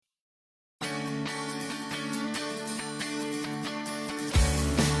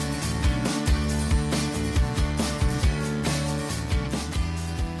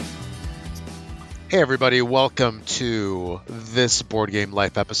Hey everybody, welcome to this Board Game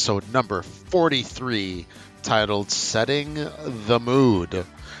Life episode number 43, titled Setting the Mood.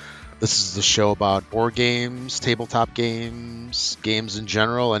 This is the show about board games, tabletop games, games in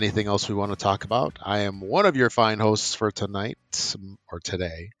general, anything else we want to talk about. I am one of your fine hosts for tonight, or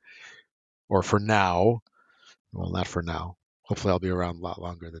today, or for now. Well, not for now. Hopefully I'll be around a lot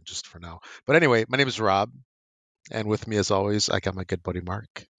longer than just for now. But anyway, my name is Rob, and with me as always, I got my good buddy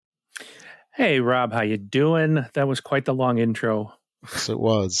Mark. Hey, Rob, how you doing? That was quite the long intro. Yes, it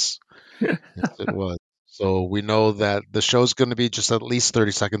was. Yes, it was. So we know that the show's going to be just at least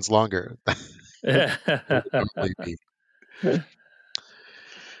 30 seconds longer than it would normally be.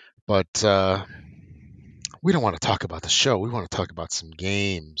 But we don't want to talk about the show. We want to talk about some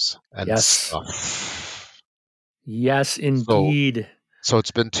games and Yes. stuff. Yes, indeed. So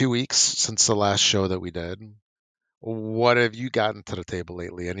it's been 2 weeks since the last show that we did. What have you gotten to the table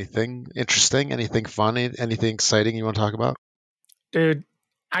lately? Anything interesting? Anything fun? Anything exciting you want to talk about? Dude,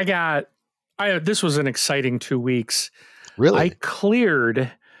 this was an exciting 2 weeks. Really? I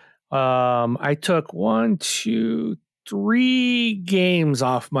cleared, I took 1, 2, 3 games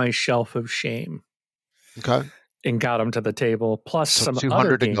off my shelf of shame. Okay. And got them to the table, plus So some 200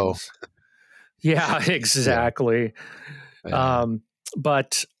 other to games. go. Yeah, exactly. Yeah.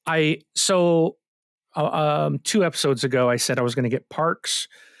 But 2 episodes ago, I said I was going to get Parks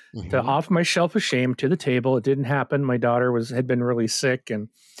to off my shelf of shame to the table. It didn't happen. My daughter had been really sick, and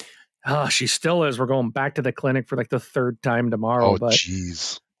she still is. We're going back to the clinic for like the 3rd time tomorrow. Oh, but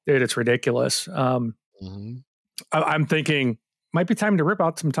jeez. Dude, it's ridiculous. I'm thinking might be time to rip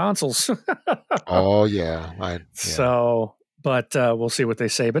out some tonsils. Oh yeah. So, but we'll see what they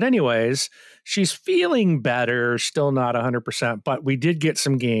say. But anyways, she's feeling better, still not 100%, but we did get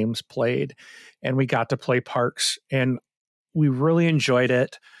some games played, and we got to play Parks, and we really enjoyed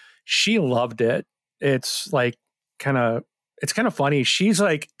it. She loved it. It's like it's kind of funny. She's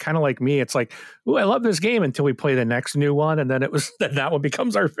like kind of like me. It's like, ooh, I love this game until we play the next new one, and then that one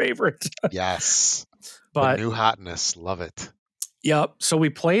becomes our favorite. Yes. But the new hotness, love it. Yep. So we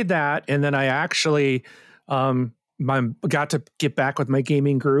played that, and then I actually got to get back with my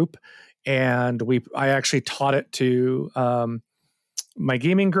gaming group, and I actually taught it to my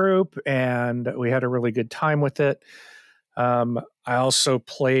gaming group, and we had a really good time with it. I also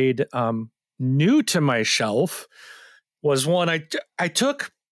played new to my shelf was one I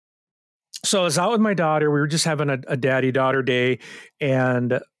took. So I was out with my daughter. We were just having a daddy-daughter day,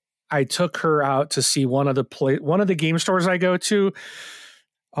 and I took her out to see one of the game stores I go to,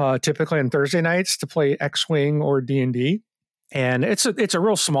 typically on Thursday nights, to play X-Wing or D&D. And it's a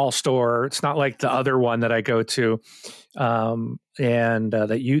real small store. It's not like the other one that I go to, and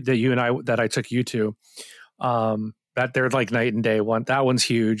that I took you to. That they're like night and day. That one's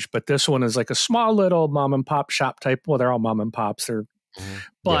huge, but this one is like a small little mom and pop shop type. Well, they're all mom and pops.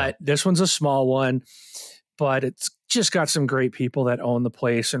 But this one's a small one. But it's just got some great people that own the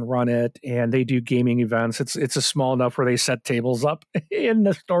place and run it, and they do gaming events. It's a small enough where they set tables up in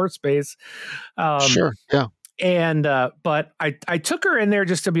the store space. Sure, yeah. And but I took her in there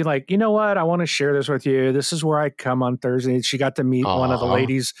just to be like, you know what, I want to share this with you. This is where I come on Thursday. She got to meet one of the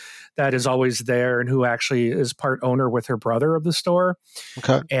ladies that is always there and who actually is part owner with her brother of the store.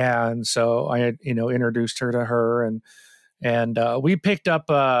 Okay. And so I had introduced her to her, and we picked up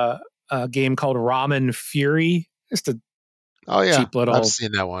a game called Ramen Fury. Just a cheap little I've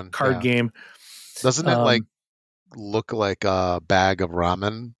seen that one card game. Doesn't it look like a bag of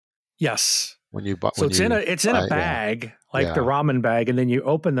ramen? Yes. When you buy, so it's in a bag, like the ramen bag, and then you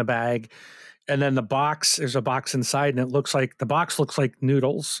open the bag, and then there's a box inside, and the box looks like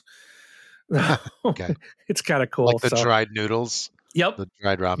noodles. Okay. It's kind of cool. Like the dried noodles. Yep. The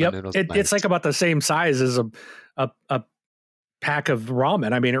dried ramen noodles. Nice. It's like about the same size as a pack of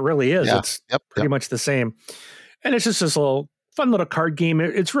ramen. I mean, it really is. Yeah. It's pretty much the same. And it's just this fun little card game.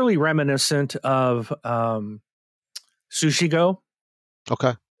 It's really reminiscent of Sushi Go.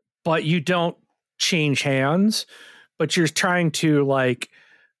 Okay. But you don't change hands, but you're trying to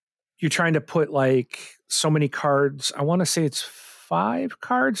put like so many cards. I want to say it's 5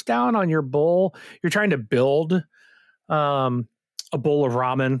 cards down on your bowl. You're trying to build a bowl of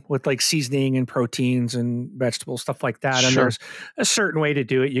ramen with like seasoning and proteins and vegetables, stuff like that. And there's a certain way to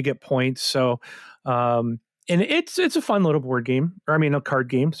do it. You get points. So, and it's a fun little board game, a card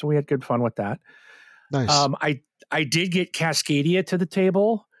game. So we had good fun with that. Nice. I did get Cascadia to the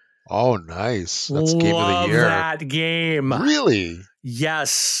table. Oh, nice. That's game of the year. That game. Really?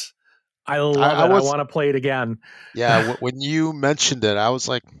 Yes. I love it. I want to play it again. Yeah. When you mentioned it, I was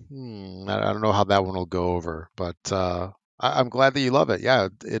like, I don't know how that one will go over, but I'm glad that you love it. Yeah.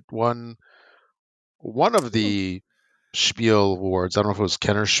 It won one of the Spiel awards. I don't know if it was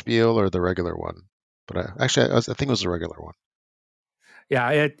Kenner Spiel or the regular one, but I think it was the regular one.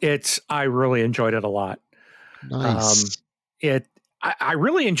 Yeah, I really enjoyed it a lot. Nice. I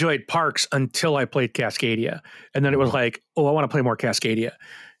really enjoyed Parks until I played Cascadia, and then it was like, oh, I want to play more Cascadia.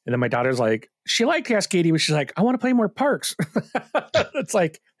 And then my daughter's like, she liked Cascadia, but she's like, I want to play more Parks. It's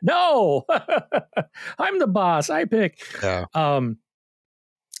like, no, I'm the boss. I pick. Yeah.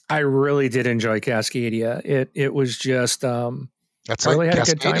 I really did enjoy Cascadia. It was just That's I like really had a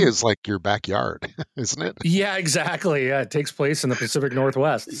good Cascadia time. is like your backyard, isn't it? Yeah, exactly. Yeah, it takes place in the Pacific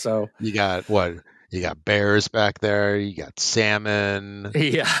Northwest. So You got what? You got bears back there. You got salmon.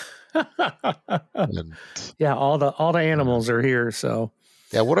 yeah. And Yeah, all the animals are here. So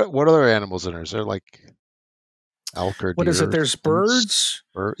yeah, what other animals in there? Is there like elk or what is it? deer? There's birds.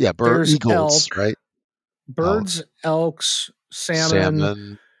 There's Eagles, elk. right? Birds, elks, salmon,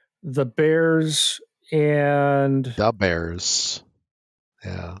 Salmon, the bears, and the bears.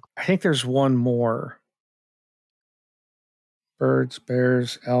 Yeah. I think there's one more. Birds,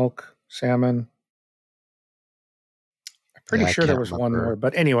 bears, elk, salmon. I'm pretty sure there was one more.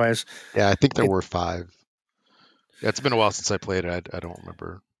 But anyways. Yeah, I think there were 5. Yeah, it's been a while since I played it. I don't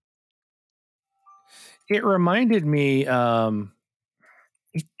remember. It reminded me, it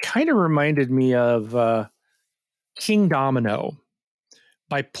kind of reminded me of King Domino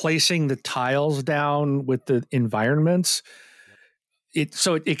by placing the tiles down with the environments.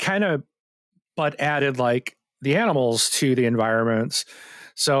 It kind of but added like the animals to the environments.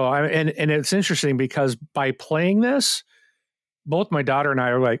 So and it's interesting because by playing this, both my daughter and I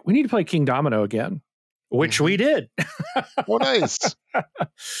are like, we need to play King Domino again, which we did. Oh, nice.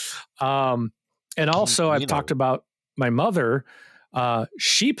 And also I've talked about my mother.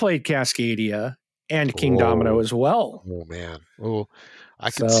 She played Cascadia and King Domino as well. Oh man. Oh,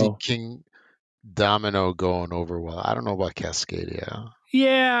 I could see King Domino going over well. I don't know about Cascadia.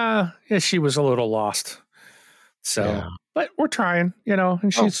 Yeah, she was a little lost. So, but we're trying,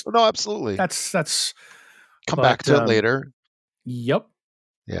 and she's no, absolutely. That's come back to it later. Yep.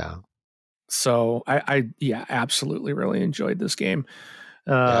 Yeah. So I absolutely really enjoyed this game.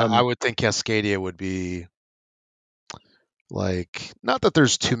 I would think Cascadia would be like, not that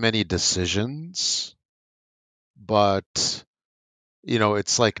there's too many decisions, but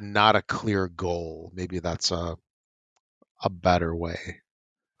it's like not a clear goal. Maybe that's a better way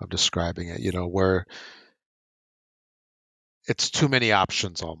of describing it, where it's too many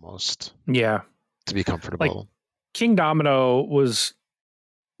options almost. Yeah. To be comfortable. Like King Domino was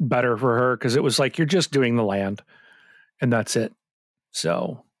better for her because it was like you're just doing the land and that's it.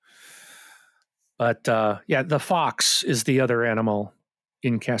 So, but yeah, the fox is the other animal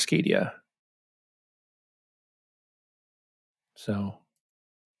in Cascadia. So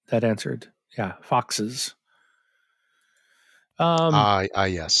that answered, yeah, foxes.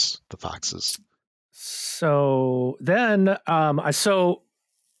 Yes, the foxes. So then, I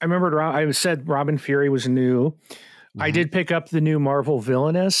remembered I said Robin Fury was new. I did pick up the new Marvel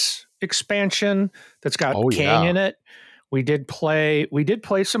Villainous expansion that's got Kang in it. We did play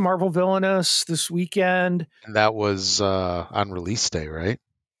some Marvel Villainous this weekend. And that was on release day, right?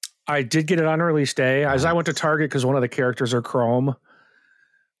 I did get it on release day. As I went to Target because one of the characters are Chrome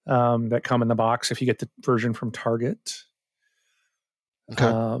that come in the box if you get the version from Target.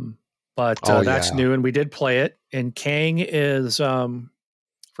 Okay. But that's new, and we did play it. And Kang is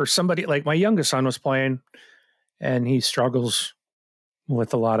for somebody like my youngest son was playing, and he struggles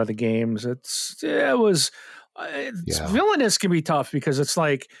with a lot of the games. Villainous can be tough because it's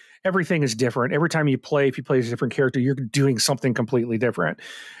like everything is different. Every time you play, if you play as a different character, you're doing something completely different.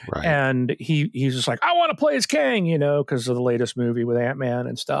 Right. And he's just like, I want to play as Kang, because of the latest movie with Ant-Man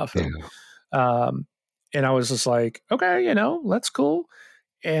and stuff. Yeah. And I was just like, okay, that's cool.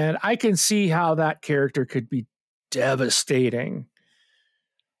 And I can see how that character could be devastating.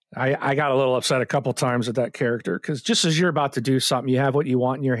 I got a little upset a couple times with that character because just as you're about to do something, you have what you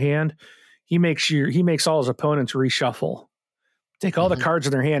want in your hand. He makes all his opponents reshuffle, take all the cards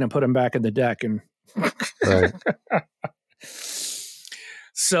in their hand and put them back in the deck. And right.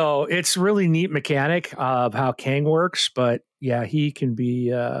 So it's really neat mechanic of how Kang works, but yeah, he can be,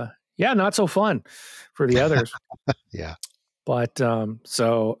 not so fun for the others. Yeah. But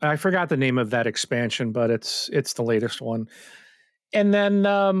so I forgot the name of that expansion, but it's the latest one. And then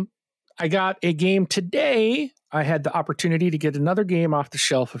I got a game today. I had the opportunity to get another game off the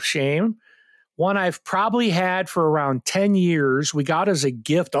shelf of shame. One I've probably had for around 10 years. We got as a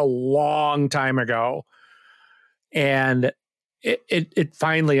gift a long time ago. And it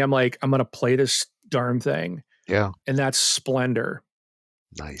finally, I'm like, I'm going to play this darn thing. Yeah. And that's Splendor.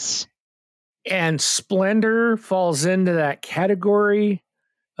 Nice. And Splendor falls into that category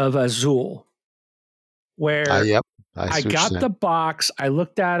of Azul, where Yep. I I see what you're got saying. the box, I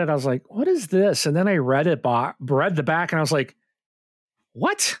looked at it, I was like, what is this? And then I read the back, and I was like,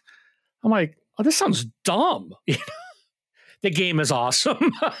 what? I'm like, oh, this sounds dumb. The game is awesome.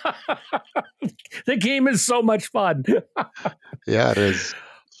 The game is so much fun. Yeah, it is.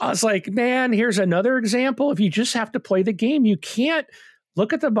 I was like, man, here's another example. If you just have to play the game, you can't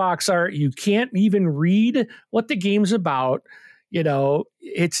look at the box art. You can't even read what the game's about.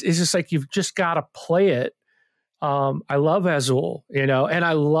 It's just like you've just got to play it. I love Azul, and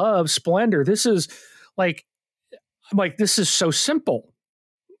I love Splendor. This is like, I'm like, this is so simple.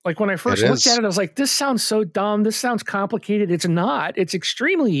 Like when I It first looked at is. it, I was like, this sounds so dumb. This sounds complicated. It's not. It's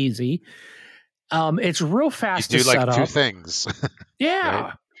extremely easy. It's real You fast to do like set two up. things, right?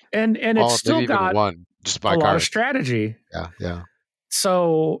 Yeah. And it's Well, still maybe even got one, just a by lot of card. strategy. Yeah, yeah.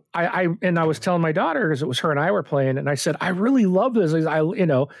 So I was telling my daughter, because it was her and I were playing, and I said, I really love this.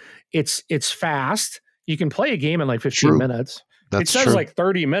 It's fast. You can play a game in like 15 True. minutes. It That's says true. like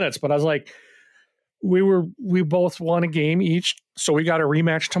 30 minutes, but I was like, we both won a game each, so we got a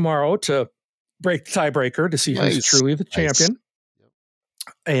rematch tomorrow to break the tiebreaker to see who's Nice. truly the Nice. champion.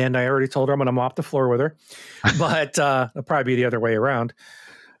 And I already told her I'm going to mop the floor with her, but it'll probably be the other way around.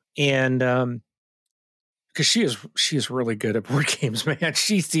 And because she is really good at board games, man.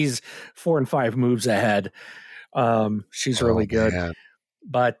 She sees 4 and 5 moves ahead. She's really good. Man.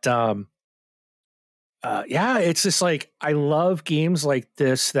 But yeah, it's just like, I love games like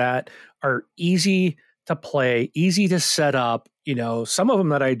this that are easy to play, easy to set up. Some of them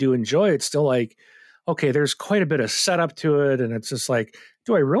that I do enjoy, it's still like, okay, there's quite a bit of setup to it, and it's just like,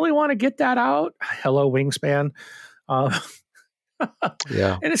 do I really want to get that out? Hello, Wingspan.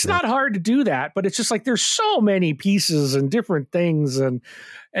 Yeah. And it's not hard to do that, but it's just like there's so many pieces and different things, and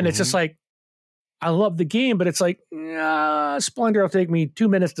it's just like, I love the game, but it's like, Splendor will take me 2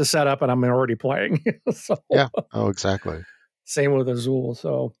 minutes to set up, and I'm already playing. So Yeah. Oh, exactly. same with Azul.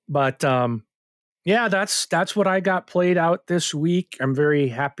 So, but yeah, that's what I got played out this week. I'm very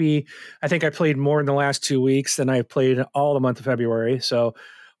happy. I think I played more in the last 2 weeks than I played all the month of February. So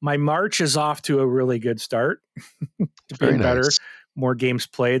my March is off to a really good start, to Very being better. nice. More games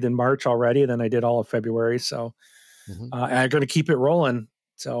played in March already than I did all of February. So I'm going to keep it rolling.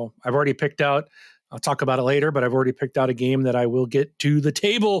 So I've already picked out, I'll talk about it later, but I've already picked out a game that I will get to the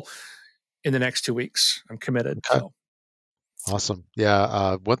table in the next 2 weeks. I'm committed. Okay. So Awesome.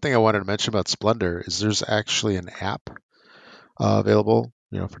 Yeah. One thing I wanted to mention about Splendor is there's actually an app available,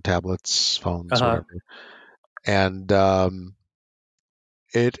 for tablets, phones, whatever. And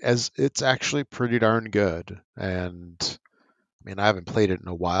it's actually pretty darn good. And I mean, I haven't played it in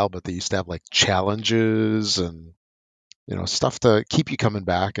a while, but they used to have like challenges and stuff to keep you coming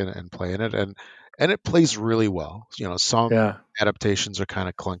back and playing it, and it plays really well. Some yeah, adaptations are kind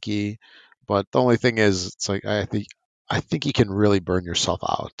of clunky, but the only thing is, it's like I think you can really burn yourself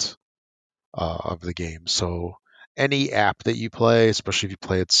out of the game. So any app that you play, especially if you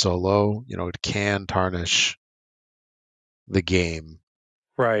play it solo, it can tarnish the game,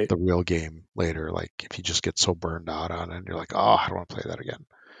 right. the real game later. Like if you just get so burned out on it, and you're like, oh, I don't want to play that again.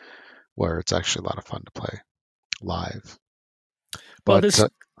 Where it's actually a lot of fun to play live. Well, But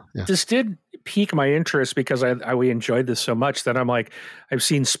yeah. this did pique my interest because we enjoyed this so much that I'm like, I've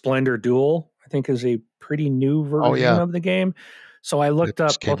seen Splendor Duel, I think is a pretty new Oh version yeah, of the game. So I it looked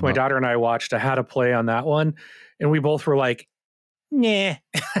just up, both came my out. daughter and I watched a how to play on that one, and we both were like, nah.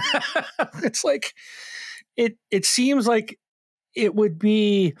 It's like, it seems like it would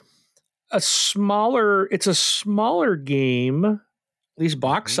be it's a smaller game, at least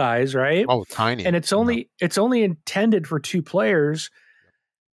box Mhm. size, right? Oh, And tiny. it's only intended for 2 players,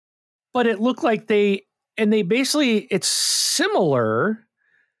 but it looked like they basically, it's similar,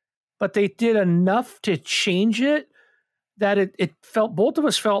 but they did enough to change it that it felt, both of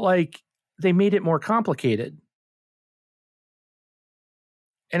us felt like they made it more complicated.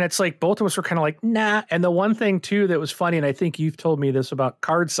 And it's like both of us were kind of like, nah. And the one thing too that was funny, and I think you've told me this about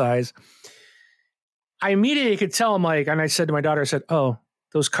card size, I immediately could tell, I'm like, and I said to my daughter, I said, oh,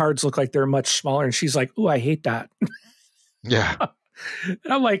 those cards look like they're much smaller. And she's like, ooh, I hate that. Yeah. And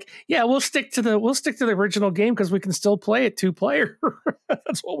I'm like, yeah, we'll stick to the original game because we can still play it 2-player.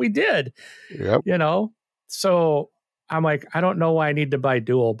 That's what we did, Yep. So I'm like, I don't know why I need to buy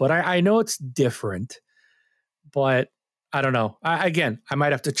Dual, but I know it's different. But I don't know. Again, I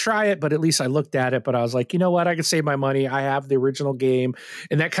might have to try it, but at least I looked at it. But I was like, you know what? I can save my money. I have the original game,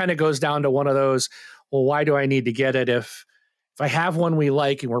 and that kind of goes down to one of those. Well, why do I need to get it if I have one we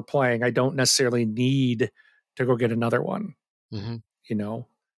like and we're playing? I don't necessarily need to go get another one. hmm You know.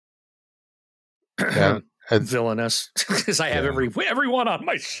 Yeah, and Villainous, because I have yeah, everyone on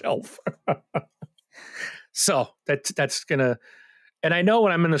my shelf. So that's gonna. And I know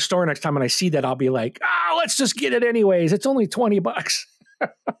when I'm in the store next time and I see that, I'll be like, let's just get it anyways. It's only $20.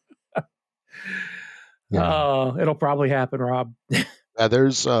 yeah. It'll probably happen, Rob. Yeah,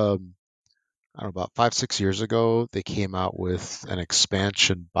 there's I don't know, about 5, 6 years ago, they came out with an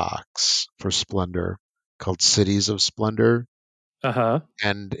expansion box for Splendor called Cities of Splendor, Uh-huh.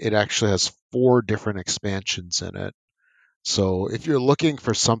 and it actually has 4 different expansions in it. So if you're looking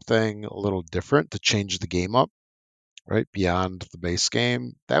for something a little different to change the game up, right, beyond the base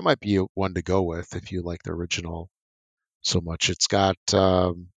game, that might be one to go with if you like the original so much. It's got,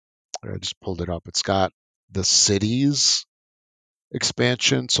 I just pulled it up. It's got the cities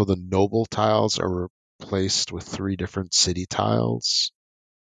expansion, so the noble tiles are replaced with 3 different city tiles,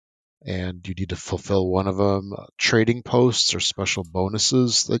 and you need to fulfill one of them. Trading posts or special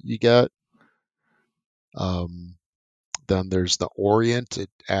bonuses that you get. Um, then there's the Orient. It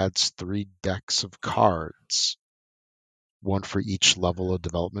adds 3 decks of cards, one for each level of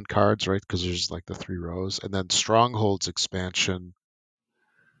development cards, right? Because there's like the 3 rows. And then Strongholds expansion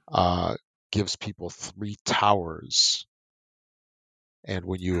uh, gives people 3 towers. And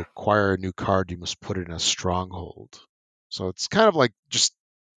when you acquire a new card, you must put it in a stronghold. So it's kind of like just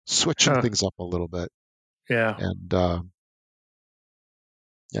switching Huh. things up a little bit. Yeah. And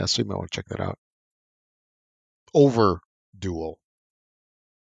yeah, so you might want to check that out. Over Duel,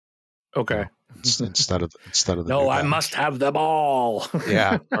 Okay. instead of the No, new I guy. must have them all.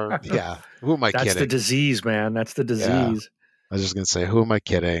 Yeah, or yeah. Who am I That's the kidding? disease, man. That's the Yeah, disease. I was just gonna say, who am I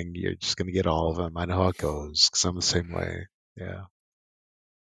kidding? You're just gonna get all of them. I know how it goes because I'm the same way. Yeah,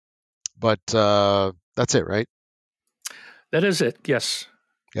 but that's it, right? That is it. Yes.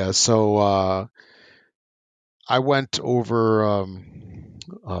 Yeah. So I went over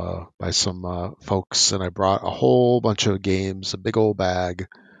by some folks, and I brought a whole bunch of games, a big old bag.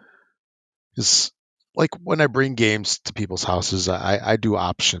 Is like when I bring games to people's houses, I do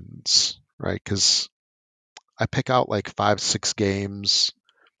options, right? Because I pick out like 5, 6 games.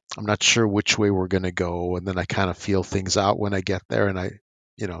 I'm not sure which way we're going to go. And then I kind of feel things out when I get there and I,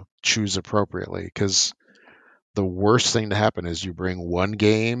 choose appropriately. Because the worst thing to happen is you bring one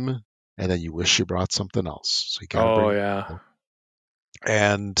game and then you wish you brought something else. So you got to Oh bring yeah. multiple.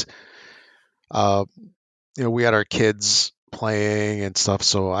 And, uh, we had our kids playing and stuff.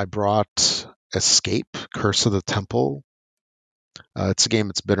 So I brought Escape, Curse of the Temple. It's a game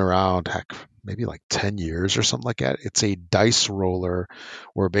that's been around, heck, maybe like 10 years or something like that. It's a dice roller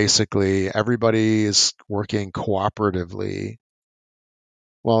where basically everybody is working cooperatively.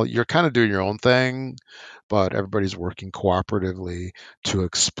 Well, you're kind of doing your own thing, but everybody's working cooperatively to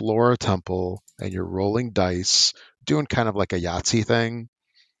explore a temple, and you're rolling dice, doing kind of like a Yahtzee thing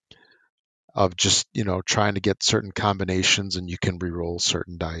of just, trying to get certain combinations, and you can re-roll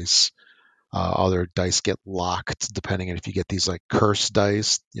certain dice. Other dice get locked depending on if you get these like curse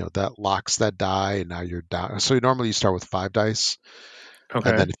dice, that locks that die, and now you're down. So normally you start with 5 dice, and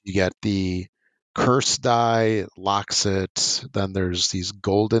Okay. then if you get the curse die, it locks it. Then there's these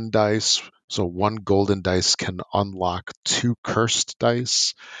golden dice. So one golden dice can unlock 2 cursed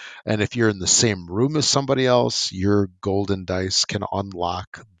dice. And if you're in the same room as somebody else, your golden dice can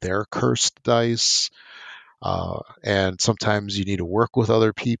unlock their cursed dice. And sometimes you need to work with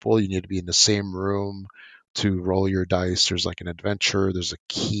other people. You need to be in the same room to roll your dice. There's like an adventure. There's a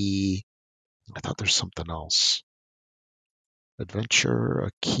key. I thought there's something else. Adventure,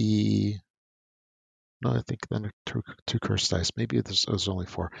 a key. No, I think then two cursed dice. Maybe there's only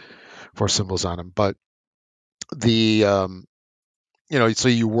four symbols on them. But the so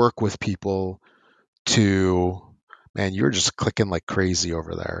you work with people to. Man, you're just clicking like crazy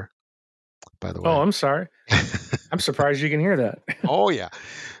over there. By the Oh, way. I'm sorry. I'm surprised you can hear that. Oh yeah.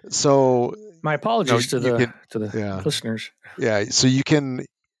 So My apologies to you the can. to the Yeah. listeners. Yeah, so you can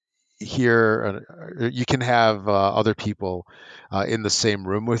hear, you can have other people in the same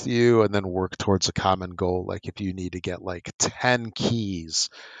room with you, and then work towards a common goal. Like if you need to get like 10 keys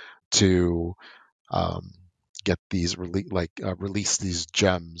to um, get these release these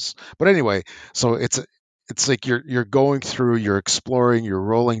gems. But anyway, so it's like you're going through, you're exploring, you're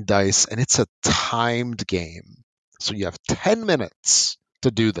rolling dice, and it's a timed game. So you have 10 minutes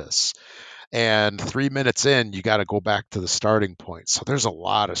to do this, and 3 minutes in you got to go back to the starting point. So there's a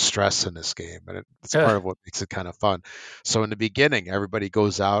lot of stress in this game, and it's part of what makes it kind of fun. So in the beginning, everybody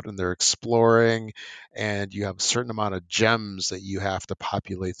goes out and they're exploring, and you have a certain amount of gems that you have to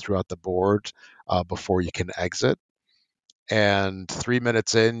populate throughout the board before you can exit. And 3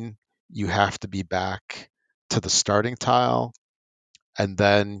 minutes in, you have to be back to the starting tile, and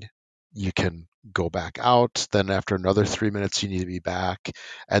then you can go back out. Then after another 3 minutes, you need to be back.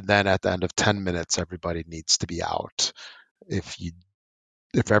 And then at the end of 10 minutes, everybody needs to be out.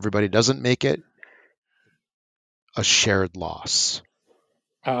 If everybody doesn't make it, a shared loss,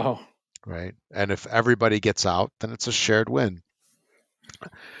 Oh, right? And if everybody gets out, then it's a shared win.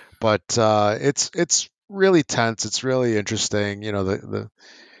 But it's really tense. It's really interesting.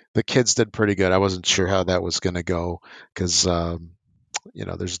 The kids did pretty good. I wasn't sure how that was going to go because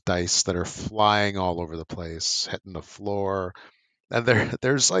there's dice that are flying all over the place, hitting the floor, and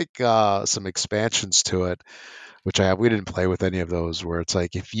there's like some expansions to it, which we didn't play with any of those. Where it's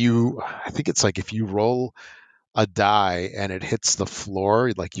like I think it's like if you roll a die and it hits the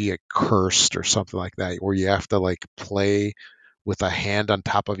floor, like you get cursed or something like that, where you have to like play with a hand on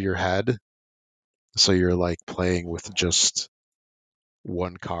top of your head. So you're like playing with just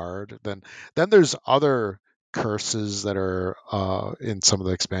one card. Then there's other curses that are in some of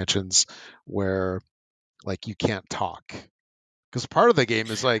the expansions where like you can't talk because part of the game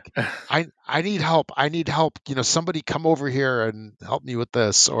is like I need help. I need help. Somebody come over here and help me with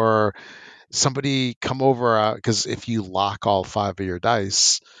this, or somebody come over because if you lock all 5 of your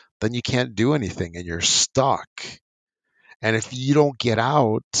dice, then you can't do anything and you're stuck. And if you don't get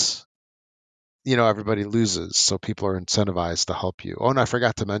out, everybody loses. So people are incentivized to help you. Oh, and I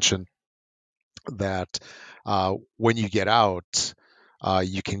forgot to mention that when you get out,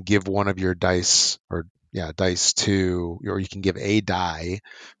 you can give one of your dice dice to, or you can give a die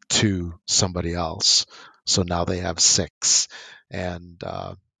to somebody else. So now they have 6. And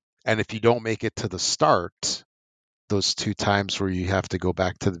if you don't make it to the start, those 2 times where you have to go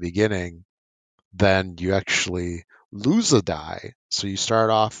back to the beginning, then you actually lose a die. So you start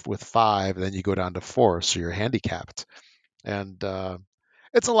off with 5, then you go down to 4, so you're handicapped. And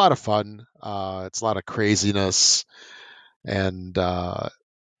it's a lot of fun. It's a lot of craziness. And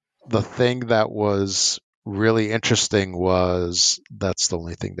the thing that was really interesting was that's the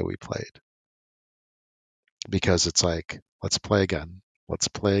only thing that we played. Because it's like, let's play again. Let's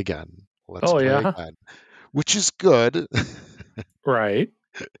play again. Let's play again. Which is good. right.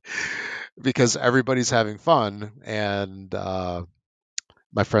 Because everybody's having fun. And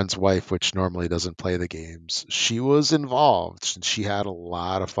my friend's wife, which normally doesn't play the games, she was involved and she had a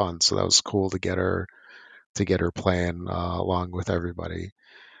lot of fun. So that was cool to get her playing along with everybody.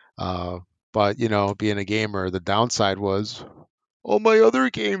 But being a gamer, the downside was all my other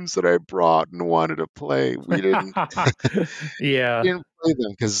games that I brought and wanted to play, we didn't yeah. didn't play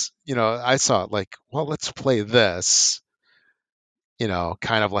them because I saw it like, well, let's play this.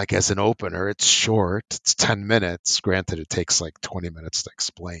 Kind of like as an opener. It's short. It's 10 minutes. Granted, it takes like 20 minutes to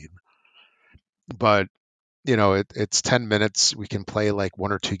explain. But, it's 10 minutes. We can play like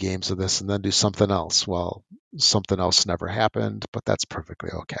 1 or 2 games of this and then do something else. Well, something else never happened, but that's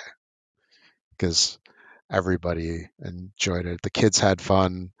perfectly okay because everybody enjoyed it. The kids had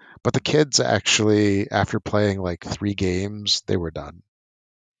fun, but the kids actually, after playing like 3 games, they were done.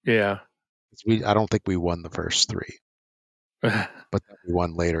 Yeah. I don't think we won the first 3. But we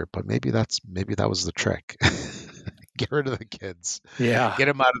won later. But maybe that was the trick. Get rid of the kids. Yeah. Get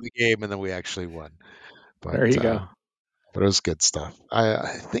them out of the game, and then we actually won. But there you go. But it was good stuff. I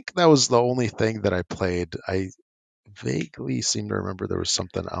think that was the only thing that I played. I vaguely seem to remember there was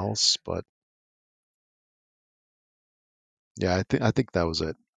something else, but yeah, I think that was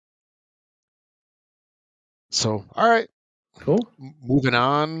it. So, all right, Cool. moving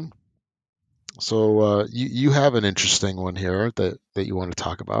on. So you have an interesting one here that you want to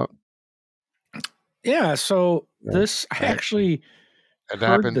talk about. Yeah. So this I actually it heard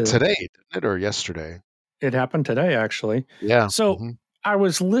happened today, didn't it, or yesterday? It happened today, actually. Yeah. So I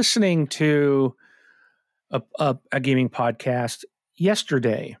was listening to a gaming podcast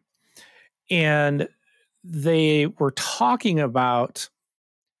yesterday, and they were talking about.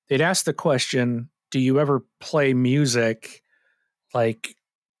 They'd asked the question, "Do you ever play music like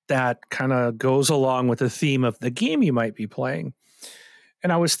that kind of goes along with the theme of the game you might be playing?"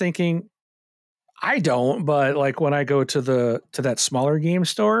 And I was thinking, I don't, but like when I go to that smaller game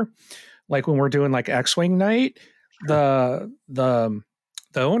store, like when we're doing like X-Wing night, the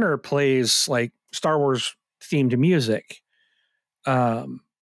owner plays like Star Wars themed music while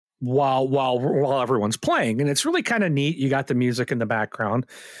everyone's playing, and it's really kind of neat. You got the music in the background.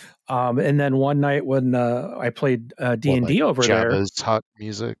 And then one night when I played D&D over there, Jabba's hot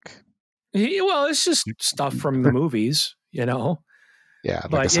music. Well, it's just stuff from the movies, Yeah,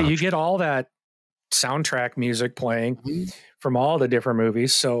 but yeah, you get all that soundtrack music playing from all the different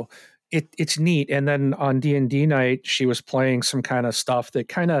movies, so it's neat. And then on D&D night, she was playing some kind of stuff that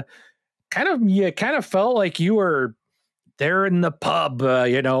kind of felt like you were they're in the pub,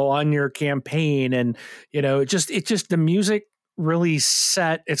 on your campaign. And, it just the music really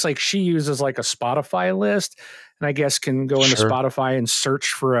set. It's like she uses like a Spotify list, and I guess can go into Sure. Spotify and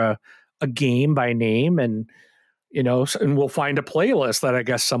search for a game by name, and and we'll find a playlist that I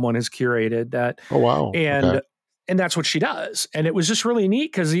guess someone has curated that, Oh, wow. Okay. and that's what she does. And it was just really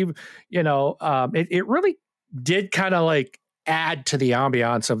neat because it really did kind of like add to the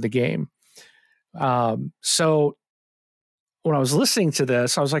ambiance of the game. So when I was listening to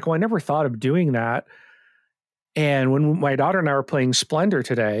this, I was like, well, I never thought of doing that. And when my daughter and I were playing Splendor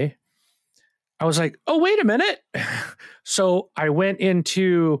today, I was like, oh, wait a minute. So I went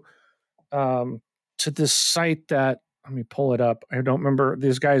into to this site that, let me pull it up. I don't remember.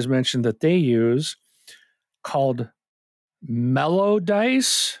 These guys mentioned that they use, called Mellow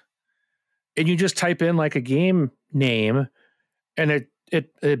Dice. And you just type in like a game name, and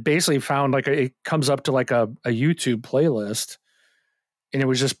it basically found like it comes up to like a YouTube playlist. And it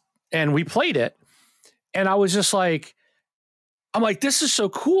was just, and we played it. And I was just like, I'm like, this is so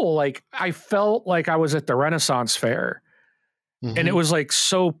cool. Like, I felt like I was at the Renaissance Fair. Mm-hmm. And it was like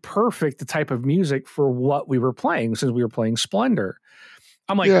so perfect, the type of music for what we were playing, since we were playing Splendor.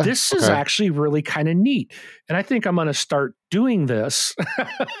 I'm like, this is actually really kind of neat. And I think I'm going to start doing this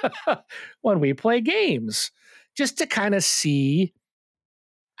when we play games, just to kind of see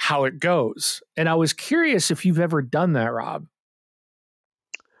how it goes. And I was curious if you've ever done that, Rob.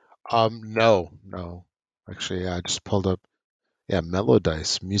 No. Actually, I just pulled up, Mellow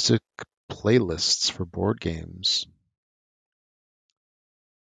Dice music playlists for board games.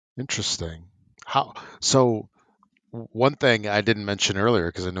 Interesting. So one thing I didn't mention earlier,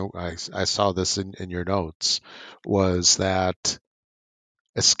 because I know I saw this in your notes, was that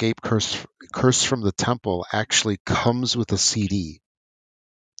Escape Curse from the Temple actually comes with a CD.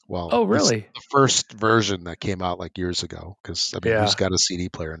 Well, Oh, this is really? the first version that came out like years ago, because I mean, Yeah. who's got a CD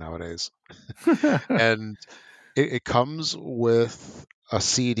player nowadays? And it comes with a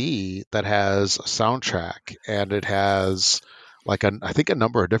CD that has a soundtrack, and it has like I think a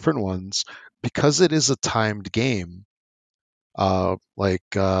number of different ones, because it is a timed game.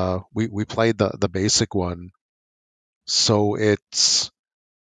 We played the basic one, so it's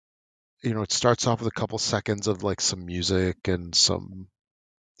it starts off with a couple seconds of like some music and some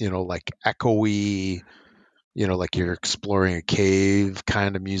like echoey, like you're exploring a cave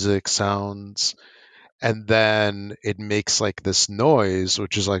kind of music sounds, and then it makes like this noise,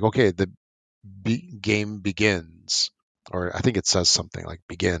 which is like, okay, the game begins, or I think it says something like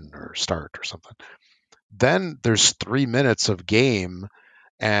begin or start or something. Then there's 3 minutes of game,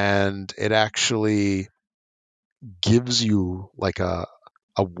 and it actually gives you like a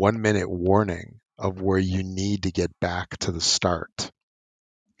 1 minute warning of where you need to get back to the start.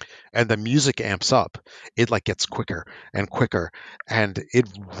 And the music amps up. It like gets quicker and quicker, and it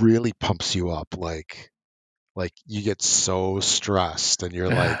really pumps you up. Like you get so stressed, and you're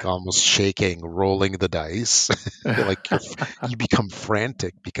like almost shaking, rolling the dice. You become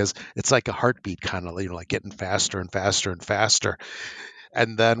frantic, because it's like a heartbeat, kind of, like getting faster and faster and faster.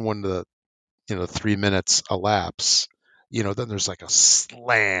 And then when the 3 minutes elapse, then there's like a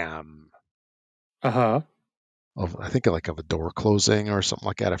slam Uh-huh. of, I think, like of a door closing or something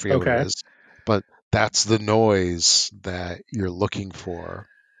like that. I forget what it Okay. is, but that's the noise that you're looking for.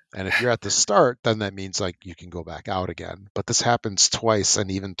 And if you're at the start, then that means like you can go back out again. But this happens twice, and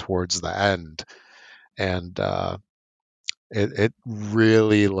even towards the end, and it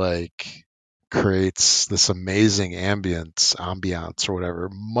really like creates this amazing ambiance or whatever,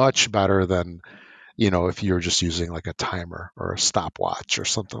 much better than if you're just using like a timer or a stopwatch or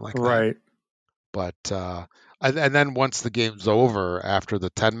something like that. Right. But and then once the game's over, after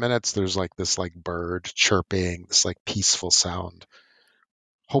the 10 minutes, there's like this like bird chirping, this like peaceful sound.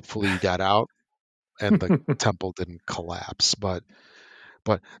 Hopefully you got out and the temple didn't collapse. But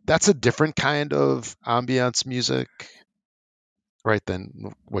that's a different kind of ambiance music, right,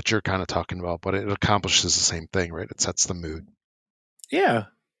 than what you're kind of talking about. But it accomplishes the same thing, right? It sets the mood. Yeah.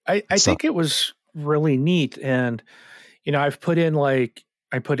 I So think it was really neat. And, I put in like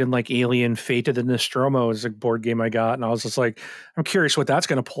Alien Fate of the Nostromo as a board game I got. And I was just like, I'm curious what that's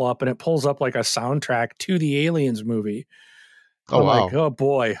going to pull up. And it pulls up like a soundtrack to the Aliens movie. oh I'm like, wow. oh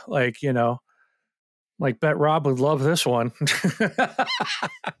boy, like bet Rob would love this one. So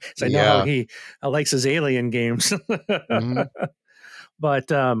I know how Yeah. he likes his Alien games. Hmm.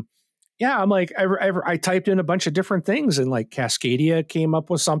 But yeah, I'm like, I typed in a bunch of different things, and like Cascadia came up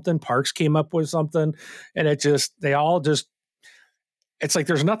with something, Parks came up with something, and they all just, it's like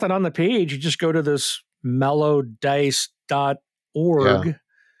there's nothing on the page. You just go to this mellowdice.org. Yeah.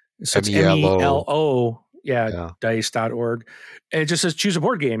 So it's MELO. MELO Yeah. dice.org. And it just says choose a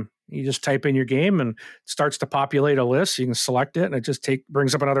board game. You just type in your game and it starts to populate a list. You can select it and it just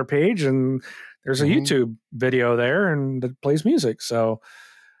brings up another page and there's a YouTube video there and it plays music. So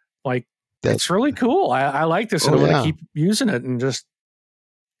like That, it's really cool. I like this and I'm going to keep using it and just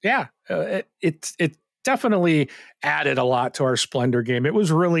it definitely added a lot to our Splendor game. It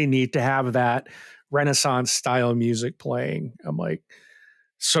was really neat to have that Renaissance style music playing. I'm like,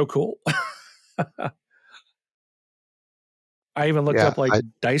 so cool. I even looked up like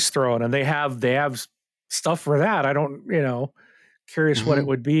dice throwing and they have stuff for that. I don't, curious what it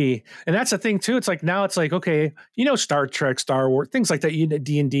would be. And that's the thing too. It's like, now it's like, okay, Star Trek, Star Wars, things like that,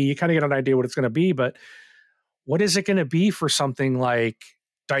 D&D, you kind of get an idea what it's going to be, but what is it going to be for something like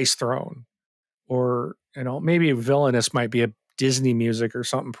Dice Throne? Or, maybe Villainous might be a Disney music or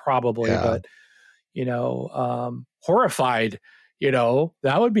something probably, but, Horrified,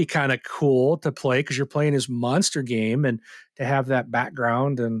 that would be kind of cool to play because you're playing his monster game and to have that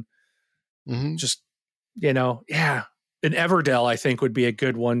background and just, And Everdell, I think, would be a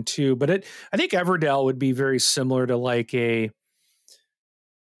good one too. But I think Everdell would be very similar to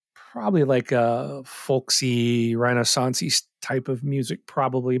probably like a folksy, Renaissance-y type of music,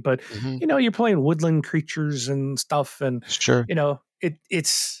 probably. But you're playing woodland creatures and stuff, and sure,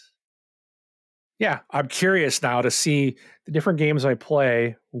 it's. Yeah, I'm curious now to see the different games I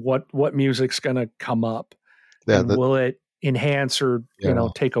play. What music's going to come up, and will it enhance or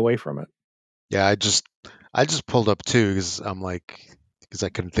take away from it? Yeah, I just pulled up too because I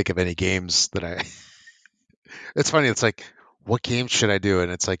couldn't think of any games that I. It's funny. It's like, what games should I do?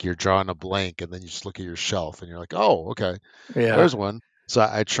 And it's like you're drawing a blank, and then you just look at your shelf, and you're like, oh, okay, there's one. So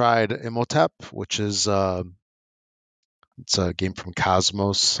I tried Imhotep, which is it's a game from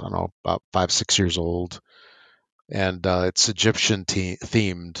Cosmos. I don't know, about 5-6 years old, and it's Egyptian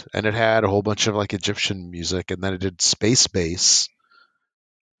themed, and it had a whole bunch of like Egyptian music, and then it did Space Base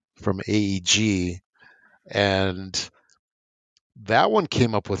from AEG. And that one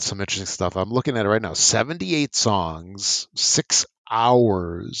came up with some interesting stuff. I'm looking at it right now. 78 songs, 6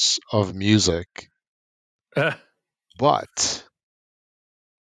 hours of music. But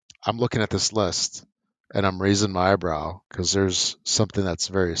I'm looking at this list and I'm raising my eyebrow because there's something that's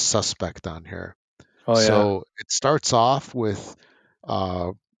very suspect on here. So it starts off with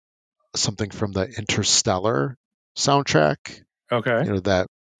something from the Interstellar soundtrack. Okay. That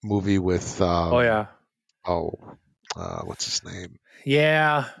movie with what's his name?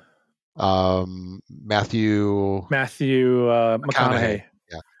 Yeah. Matthew McConaughey.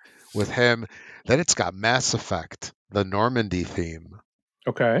 Yeah, with him. Then it's got Mass Effect, the Normandy theme.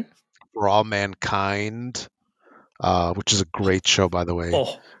 Okay. For All Mankind, which is a great show, by the way.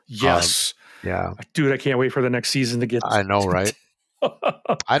 Oh, yes. Yeah. Dude, I can't wait for the next season to get. I know, right?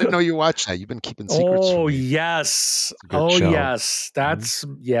 I didn't know you watched that. You've been keeping secrets from me. Yes. Show. Yes. That's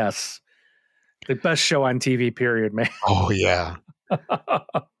yes. The best show on TV, period, man. Oh, yeah.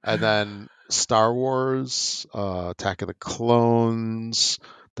 And then Star Wars, Attack of the Clones,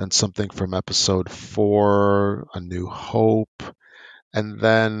 then something from Episode 4, A New Hope, and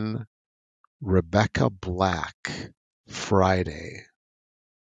then Rebecca Black, Friday.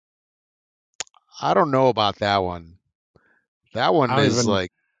 I don't know about that one. That one is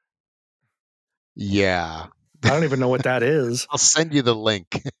yeah. I don't even know what that is. I'll send you the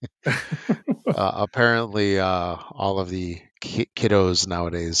link. Apparently, all of the kiddos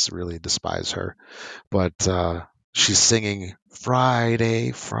nowadays really despise her, but she's singing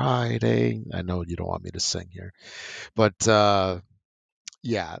Friday, Friday. I know you don't want me to sing here, but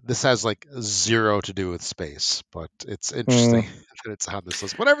yeah, this has like zero to do with space, but it's interesting that it's on this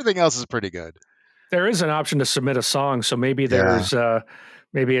list. But everything else is pretty good. There is an option to submit a song, so maybe there's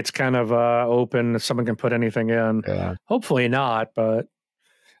maybe it's kind of open. Someone can put anything in. Yeah. Hopefully not, but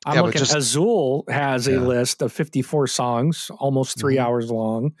I'm looking. Azul has a list of 54 songs, almost 3 hours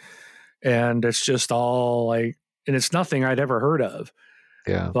long, and it's just all and it's nothing I'd ever heard of.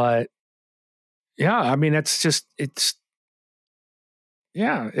 Yeah. But yeah, I mean, this is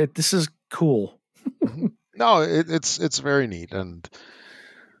cool. No, it's very neat, and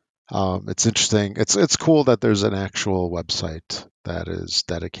it's interesting. It's cool that there's an actual website that is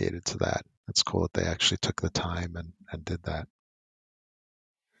dedicated to that. It's cool that they actually took the time and did that.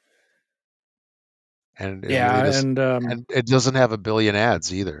 And and it doesn't have a billion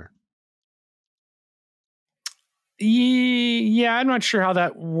ads either. Yeah, I'm not sure how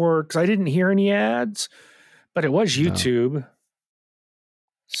that works. I didn't hear any ads, but it was YouTube. No.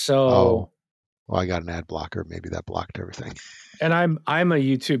 So, well, I got an ad blocker. Maybe that blocked everything. And I'm a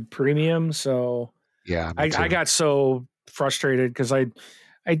YouTube Premium, so yeah, I got so frustrated because I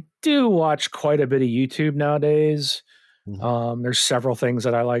I do watch quite a bit of YouTube nowadays. Mhm. There's several things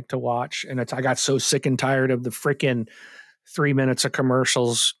that I like to watch, and I got so sick and tired of the freaking 3 minutes of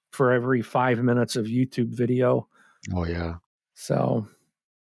commercials for every 5 minutes of YouTube video. Oh yeah, So,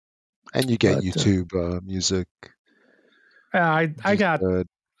 and you get but YouTube Music I just got good.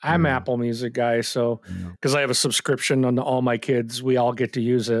 I'm Yeah, Apple Music guy, so yeah. because I have a subscription on all my kids, we all get to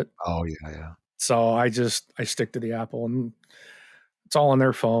use it. Oh yeah, yeah. So I stick to the Apple, and it's all on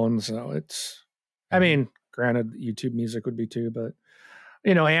their phones. So I Mhm. mean, granted, YouTube Music would be too, but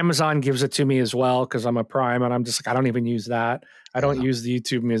Amazon gives it to me as well because I'm a Prime, and I'm just like, I don't even use that. I don't Yeah, use the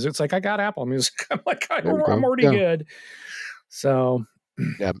YouTube Music. It's like I got Apple Music. I'm like, there you I'm go. already Yeah, good. So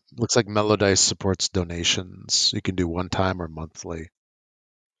yeah. Looks like Melodice supports donations. You can do one time or monthly.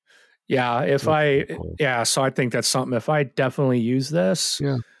 yeah, So that's pretty cool. so I think that's something. If I definitely use this,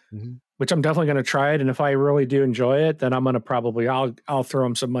 Yeah. Hmm. which I'm definitely going to try it, and if I really do enjoy it, then I'm going to probably I'll throw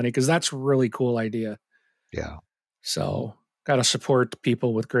them some money because that's a really cool idea. Yeah. Hmm. So got to support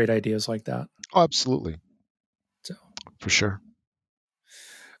people with great ideas like that. Oh, absolutely, So for sure.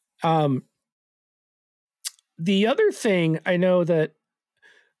 um, the other thing I know that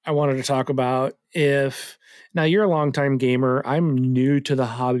I wanted to talk about, if now you're a longtime gamer, I'm new to the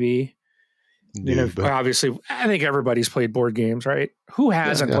hobby. Noob. Obviously, I think everybody's played board games, right? Who Yeah,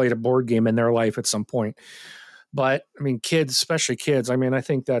 hasn't yeah. played a board game in their life at some point? But I mean, kids, especially kids. I mean, I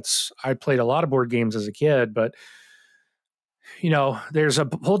think I played a lot of board games as a kid, but there's a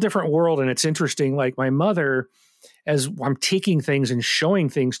whole different world, and it's interesting. Like my mother, as I'm taking things and showing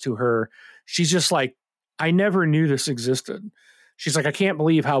things to her, she's just like, I never knew this existed. She's like, I can't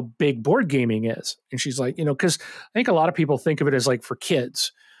believe how big board gaming is. And she's like, because I think a lot of people think of it as like for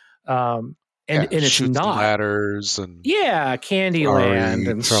kids. Um, and Yeah, and it's shoots and not. ladders and Yeah, Candyland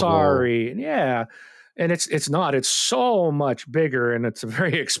sorry, and trouble. Sorry. Yeah. And it's not. It's so much bigger, and it's a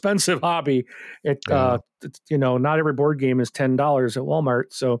very expensive hobby. Yeah, Not every board game is $10 at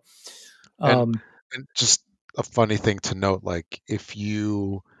Walmart. So and um and just a funny thing to note, like if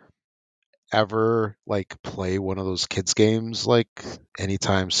you ever like play one of those kids games like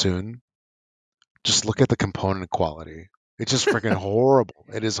anytime soon, just look at the component quality. It's just freaking horrible.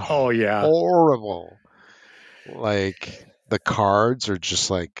 It is oh yeah. horrible. Like the cards are just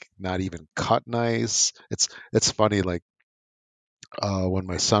like not even cut nice. It's funny. Like when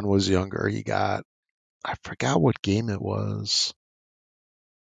my son was younger, he got, I forgot what game it was.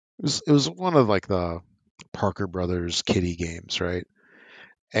 It was one of like the Parker Brothers kiddie games, right?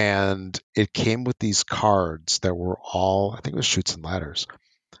 And it came with these cards that were all, I think it was Shoots and Ladders.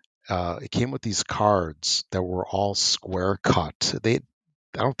 It came with these cards that were all square cut. I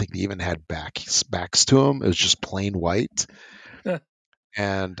don't think they even had backs to them. It was just plain white.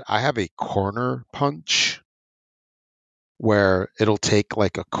 And I have a corner punch where it'll take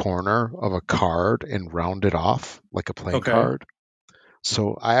like a corner of a card and round it off like a playing Okay. card.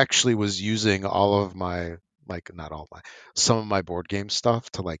 So I actually was using all of my, like not all my, some of my board game stuff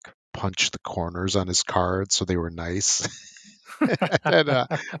to like punch the corners on his cards so they were nice. And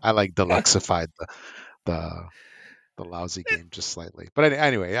I like deluxified the the lousy game just slightly. But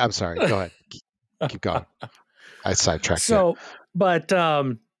anyway, I'm sorry. Go ahead. Keep going. I sidetracked you. So, but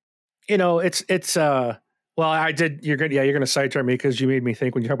it's well, I did. You're gonna sidetrack me because you made me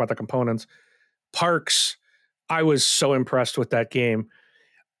think when you talk about the components. Parks, I was so impressed with that game.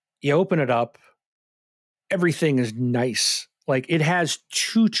 You open it up, everything is nice. Like it has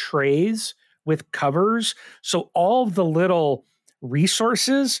two trays with covers, so all of the little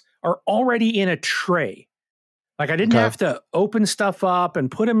resources are already in a tray. Like I didn't Okay. have to open stuff up and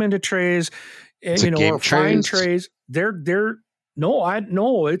put them into trays, Is it or Game find Trays? trays. They're no, I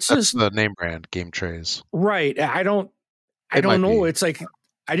no, it's That's just the name brand, Game Trays. right. I It don't might know. be. It's like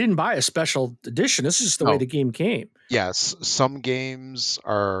I didn't buy a special edition. This is just the way No. the game came. Yes, some games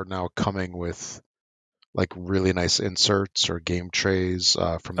are now coming with like really nice inserts or game trays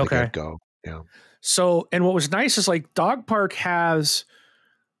from the Okay. get-go. Yeah. So, and what was nice is like Dog Park has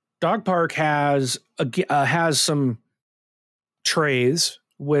some trays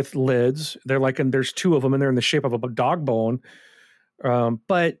with lids. They're like, and there's two of them, and they're in the shape of a dog bone.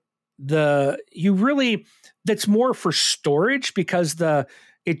 But you really that's more for storage because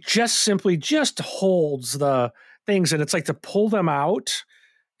it just simply just holds the things, and it's like to pull them out.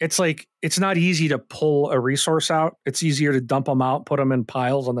 It's like it's not easy to pull a resource out. It's easier to dump them out, put them in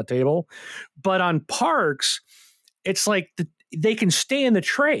piles on the table. But on parks, it's like they can stay in the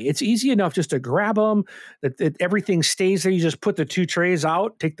tray. It's easy enough just to grab them. That everything stays there. You just put the two trays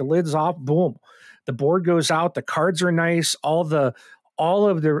out, take the lids off, boom. The board goes out. The cards are nice. All of the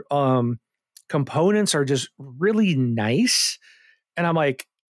components are just really nice. And I'm like,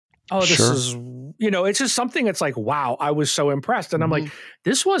 oh, this Sure. is, it's just something that's like, wow, I was so impressed. And I'm like, Mhm.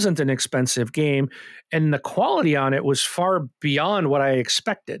 this wasn't an expensive game. And the quality on it was far beyond what I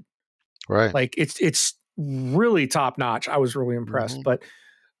expected. Right. Like it's really top notch. I was really impressed. Mhm. But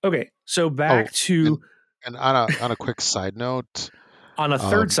okay, so Oh, back to and on a quick side note, on a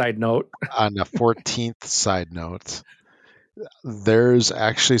third um, side note. on a 14th side note, there's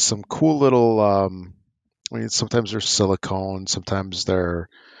actually some cool little. I mean, sometimes they're silicone, sometimes they're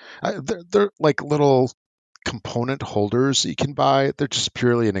like little component holders that you can buy. They're just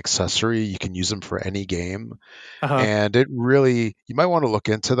purely an accessory. You can use them for any game. Uh-huh. And it really, you might want to look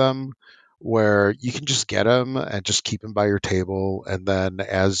into them where you can just get them and just keep them by your table. And then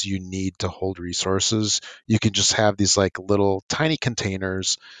as you need to hold resources, you can just have these like little tiny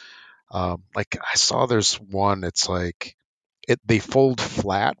containers. Like I saw there's one, it's like, they fold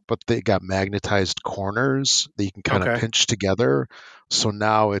flat, but they got magnetized corners that you can kind of Okay. pinch together. So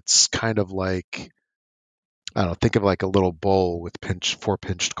now it's kind of like, I don't know, think of like a little bowl with four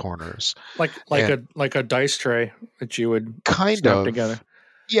pinched corners. And Like a dice tray that you would kind snap of, together, but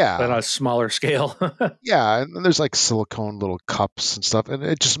on yeah, a smaller scale. yeah. And then there's like silicone little cups and stuff. And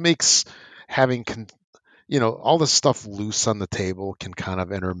it just makes having, all the stuff loose on the table can kind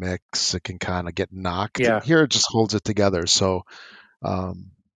of intermix. It can kind of get knocked. Yeah. Here it just holds it together. So,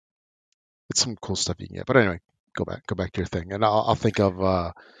 um, it's some cool stuff you can get. But anyway, go back to your thing, and I'll think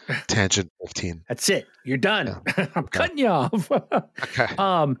of tangent 15. That's it. You're done. Yeah. I'm Okay. cutting you off. Okay.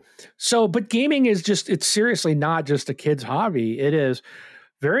 But gaming is it's seriously not just a kid's hobby. It is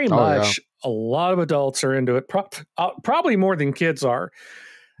very Oh yeah. much a lot of adults are into it. Probably more than kids are,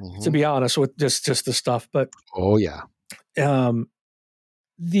 to Hmm. be honest, with just the stuff. But Oh yeah. um,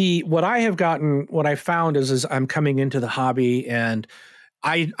 what I found is I'm coming into the hobby, and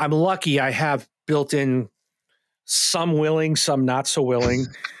I'm lucky. I have built in some willing, some not so willing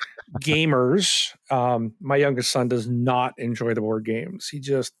gamers. My youngest son does not enjoy the board games. He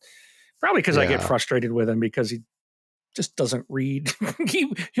just probably because I get Yeah. frustrated with him because he just doesn't read.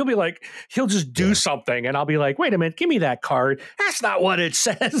 He'll be like, he'll just do Yeah. something, and I'll be like, wait a minute, give me that card. That's not what it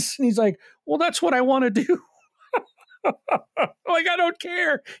says. And he's like, well, that's what I want to do. Like, I don't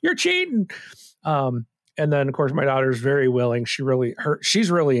care. You're cheating. And then of course my daughter's very willing.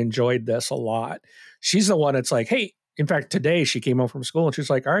 She's really enjoyed this a lot. She's the one that's like, hey, in fact, today she came home from school and she's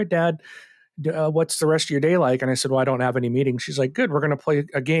like, all right, Dad, what's the rest of your day like? And I said, well, I don't have any meetings. She's like, good, we're going to play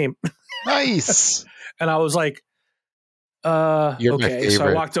a game. Nice. And I was like, You're my okay. So I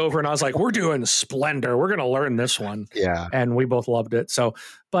favorite. walked over and I was like, we're doing Splendor. We're going to learn this one. Yeah. And we both loved it.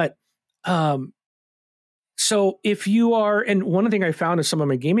 But, um, so if you are, and one thing I found in some of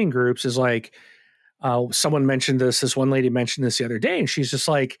my gaming groups is like, someone mentioned this one lady mentioned this the other day, and she's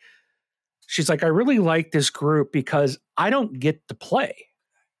like, I really like this group because I don't get to play.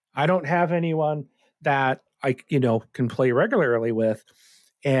 I don't have anyone that I, can play regularly with.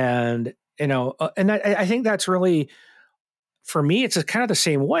 And, and I think that's really, for me, it's kind of the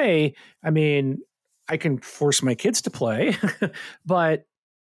same way. I mean, I can force my kids to play, but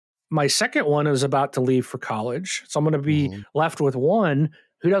my second one is about to leave for college. So I'm going to be Hmm. left with one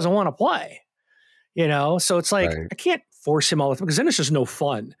who doesn't want to play, So it's like, Right. I can't force him all the time because then it's just no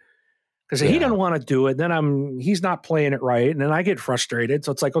fun. Because if he Yeah. doesn't want to do it, then he's not playing it right. And then I get frustrated.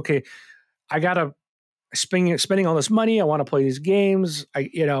 So it's like, okay, I got to spending all this money. I want to play these games. I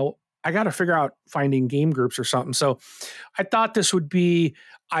got to figure out finding game groups or something. So I thought this would be,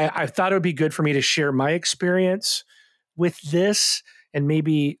 I thought it would be good for me to share my experience with this and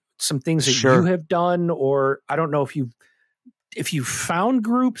maybe some things that you Sure. have done, or I don't know if you've found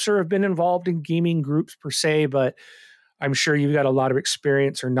groups or have been involved in gaming groups per se, but I'm sure you've got a lot of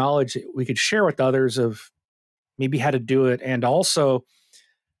experience or knowledge that we could share with others of maybe how to do it. And also,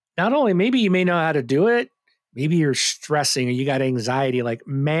 not only maybe you may know how to do it, maybe you're stressing or you got anxiety. Like,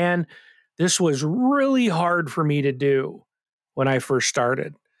 man, this was really hard for me to do when I first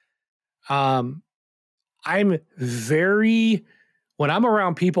started. Um, I'm when I'm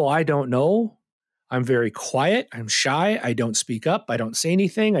around people I don't know, I'm very quiet. I'm shy. I don't speak up. I don't say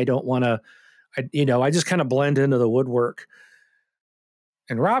anything. I don't want to, I just kind of blend into the woodwork.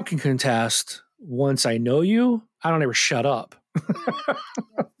 And Rob can contest, once I know you, I don't ever shut up.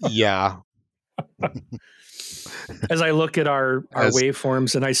 Yeah. As I look at our As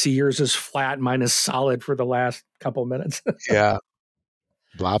waveforms and I see yours is flat, mine is solid for the last couple minutes. yeah.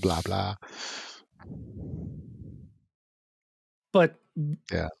 Blah blah blah. But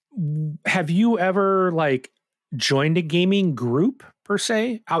Yeah. have you ever joined a gaming group per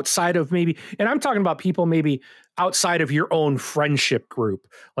se outside of maybe, and I'm talking about people maybe outside of your own friendship group,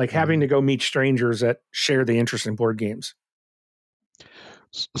 like having to go meet strangers that share the interest in board games?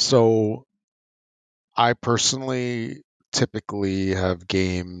 So I personally typically have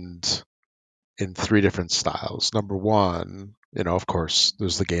gamed in three different styles. Number one, of course,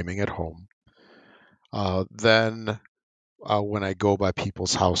 there's the gaming at home. Then when I go by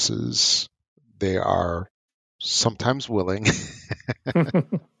people's houses, they are sometimes willing,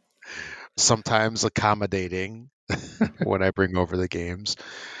 sometimes accommodating when I bring over the games.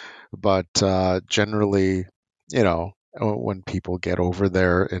 But generally, when people get over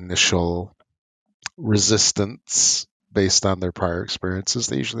their initial resistance based on their prior experiences,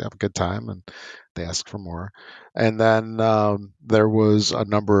 they usually have a good time and they ask for more. And then there was a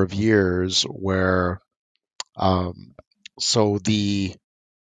number of years where, um, so the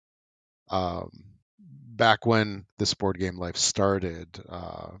um, back when this board game life started,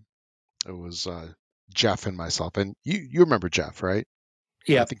 it was Jeff and myself, and you remember Jeff, right?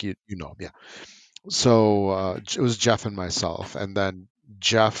 I Yeah. think you know him, yeah. So it was Jeff and myself, and then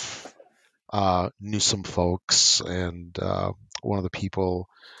Jeff knew some folks, and one of the people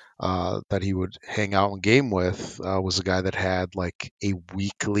that he would hang out and game with was a guy that had like a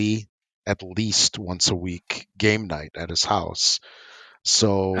weekly, at least once a week, game night at his house.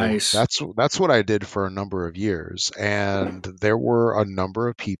 So Nice. that's what I did for a number of years, and there were a number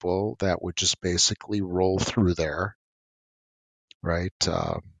of people that would just basically roll through there, right?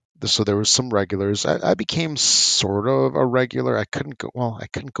 So there was some regulars. I became sort of a regular. I couldn't go. Well, I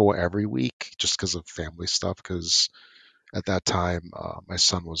couldn't go every week just because of family stuff. Because at that time, my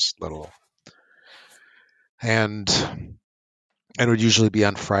son was little, and it would usually be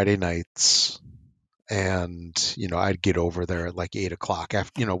on Friday nights. And I'd get over there at like 8 o'clock.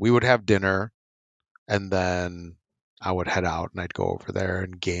 After we would have dinner, and then I would head out and I'd go over there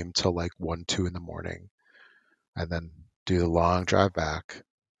and game till like 1, 2 in the morning, and then do the long drive back.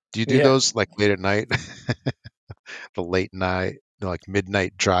 Do you do Yeah. those like late at night? The late night, like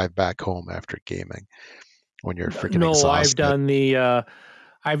midnight drive back home after gaming when you're freaking No, exhausted.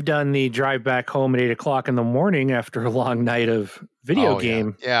 I've done the drive back home at 8 o'clock in the morning after a long night of video Oh yeah,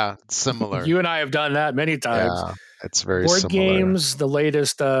 game. yeah, it's similar. You and I have done that many times. Yeah, it's very Board similar. games, the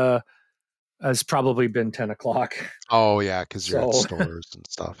latest has probably been 10 o'clock. Oh yeah, because you're at So, stores and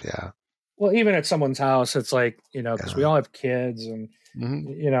stuff. Yeah, well, even at someone's house, it's like, because we yeah. all have kids and, Hmm.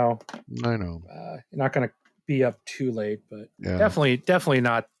 you know, I know. you're not going to be up too late, but Yeah, definitely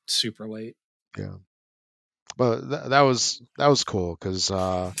not super late. yeah. But that was cool because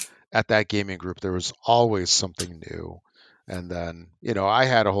at that gaming group there was always something new, and then I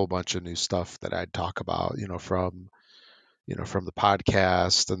had a whole bunch of new stuff that I'd talk about, from the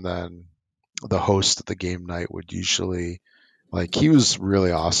podcast, and then the host of the game night would usually, like, he was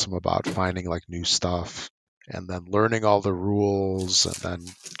really awesome about finding like new stuff and then learning all the rules and then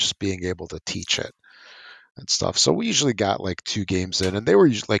just being able to teach it and stuff. So we usually got like 2 games in, and they were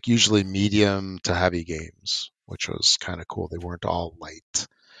usually medium to heavy games, which was kind of cool. They weren't all light.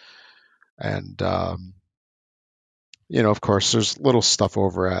 And of course, there's little stuff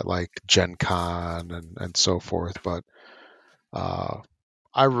over at like Gen Con and so forth, but uh,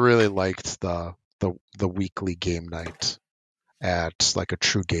 I really liked the weekly game night at like a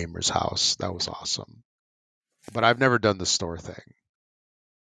true gamer's house. That was awesome. But I've never done the store thing.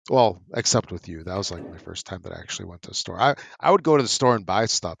 Well, except with you. That was like my first time that I actually went to a store. I would go to the store and buy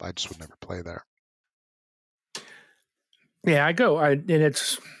stuff. I just would never play there. Yeah, and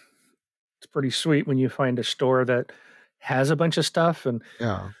it's pretty sweet when you find a store that has a bunch of stuff. And,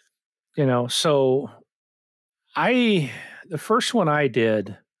 Yeah. so the first one I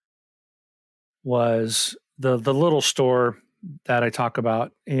did was the little store that I talk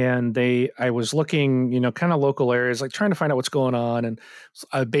about, and I was looking, kind of local areas, like trying to find out what's going on, and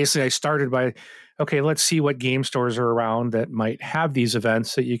basically I started by, okay, let's see what game stores are around that might have these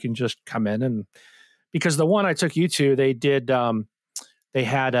events that you can just come in. And because the one I took you to, they did, they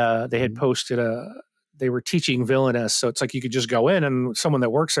had Mhm. posted they were teaching Villainous, so it's like you could just go in, and someone that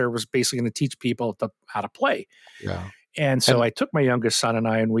works there was basically going to teach people how to play. Yeah. And so And I took my youngest son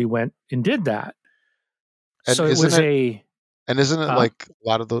and we went and did that. and So it isn't was it a, and isn't it huh? like a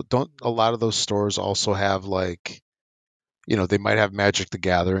lot of those don't a lot of those stores also have like, they might have Magic the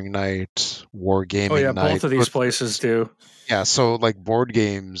Gathering night, Oh yeah, Wargaming both night. of these places do. Yeah, so like board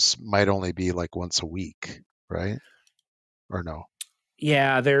games might only be like once a week, right? Or no?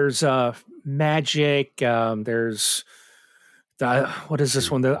 Yeah, there's Magic. There's what is this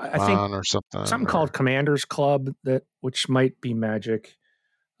Maybe one? I think Pokemon or something, something called or Commanders Club, that which might be Magic.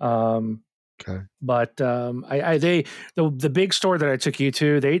 Um, okay. but the big store that I took you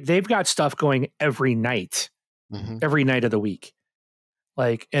to, they've got stuff going every night Hmm. of the week.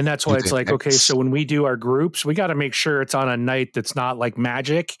 Like, and that's Do why it's they like, okay, mix? so when we do our groups, we got to make sure it's on a night that's not like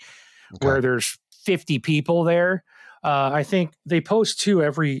Magic, Okay. where there's 50 people there. I think they post too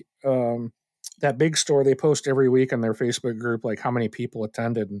every that big store. They post every week on their Facebook group like how many people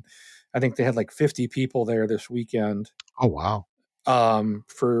attended, and I think they had like 50 people there this weekend Oh, wow.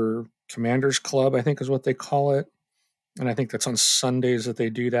 for Commanders Club, I think is what they call it, and I think that's on Sundays that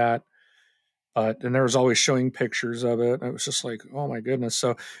they do that. But and there was always showing pictures of it. And it was just like, oh my goodness.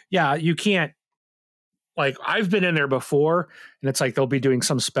 So yeah, you can't, like, I've been in there before, and it's like they'll be doing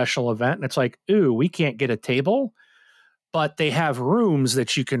some special event, and it's like, ooh, we can't get a table, but they have rooms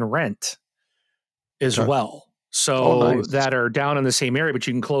that you can rent as Okay. well. Oh, So nice. that are down in the same area, but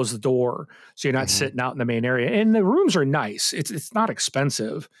you can close the door, so you're not Hmm. sitting out in the main area. And the rooms are nice. It's not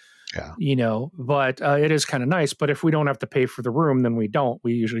expensive, Yeah. but it is kind of nice. But if we don't have to pay for the room, then we don't.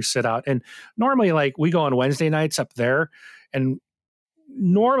 We usually sit out. And normally, like, we go on Wednesday nights up there, and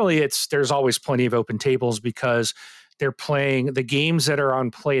normally there's always plenty of open tables because they're playing the games that are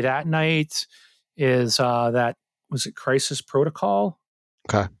on play that night. Is that was it Crisis Protocol?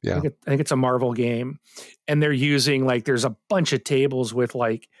 Okay. Yeah. I think it's a Marvel game, and they're using, like, there's a bunch of tables with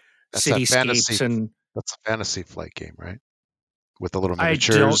like That's that fantasy. cityscapes, and That's a fantasy flight game, right? With the little I don't.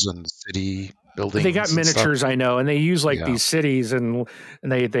 miniatures and city They got buildings and stuff. miniatures, I know, and they use like Yeah. these cities, and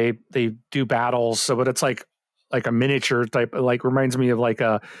they do battles. So, but it's like a miniature type, like reminds me of like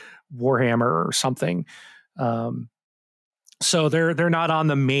a Warhammer or something. Um, so they're not on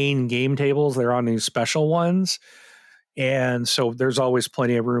the main game tables; they're on these special ones, and so there's always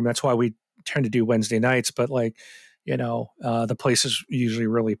plenty of room. That's why we tend to do Wednesday nights. But like, the place is usually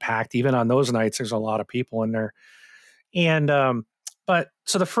really packed. Even on those nights, there's a lot of people in there. And but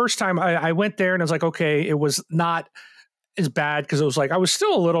so the first time I went there, and I was like, okay, it was not as bad because it was like I was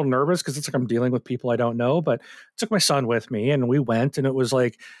still a little nervous because it's like I'm dealing with people I don't know. But I took my son with me, and we went, and it was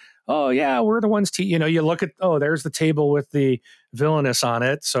like, oh yeah, we're the ones you look at, oh, there's the table with the villainous on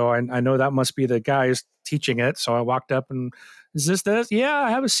it, so I know that must be the guys teaching it. So I walked up, and is this? Yeah, I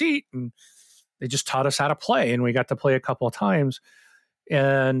have a seat, and they just taught us how to play, and we got to play a couple of times.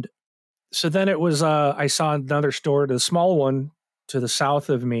 And so then it was I saw another store, the small one to the south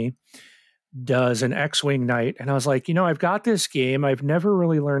of me does an X-Wing night, and I was like, I've got this game, I've never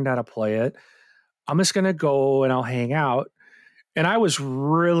really learned how to play it. I'm just going to go and I'll hang out. And I was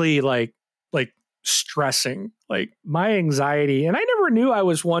really like stressing, like my anxiety, and I never knew I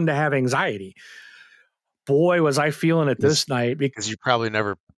was one to have anxiety. Boy, was I feeling it Because this night. you probably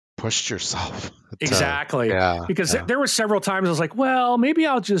never pushed yourself. Exactly. Yeah. Because Yeah. there were several times I was like, well, maybe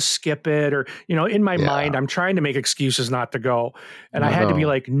I'll just skip it. Or, in my Yeah. mind, I'm trying to make excuses not to go. And I No, had to be no.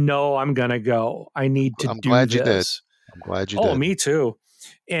 like, no, I'm going to go. I need to I'm do glad you did. this. I'm glad you Oh, did. me too.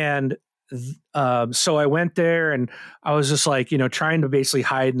 And so I went there, and I was just like, trying to basically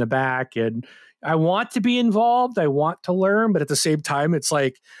hide in the back. And I want to be involved. I want to learn. But at the same time, it's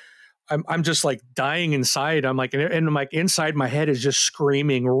like, I'm just like dying inside. I'm like, and I'm like, inside my head is just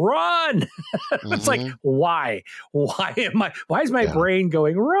screaming, run. It's like, Mhm. why is my Yeah. brain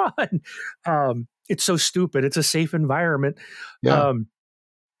going, run? It's so stupid. It's a safe environment. Yeah.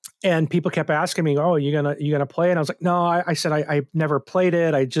 And people kept asking me, oh, you gonna play it? And I was like, no, I said, I never played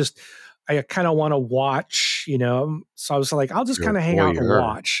it. I kind of want to watch, so I was like, I'll just You're a kind of hang out and voyeur.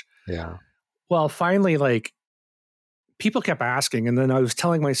 watch. Yeah. Well, finally, like, people kept asking, and then I was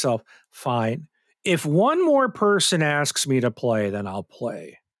telling myself, fine, if one more person asks me to play, then I'll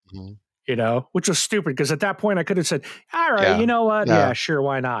play. Mhm. Which was stupid because at that point I could have said, all right, Yeah. you know what? Yeah. Yeah, sure,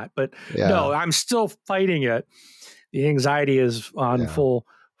 why not? But Yeah. no, I'm still fighting it. The anxiety is on Yeah. full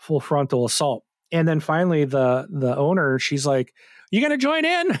frontal assault. And then finally the owner, she's like, you gonna join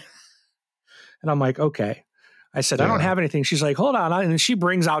in? And I'm like, okay. I said, I don't Yeah. have anything. She's like, hold on. And she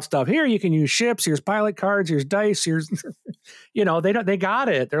brings out stuff. Here, you can use ships. Here's pilot cards. Here's dice. Here's, they got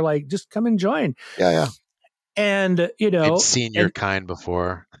it. They're like, just come and join. Yeah. Yeah. And, They'd seen your and kind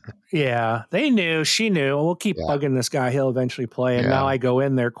before. yeah, they knew, she knew, we'll keep Yeah. bugging this guy. He'll eventually play. And now Yeah. I go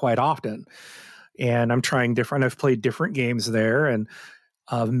in there quite often, and I'm trying I've played different games there, and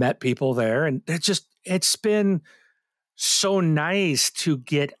I've met people there. And it's been so nice to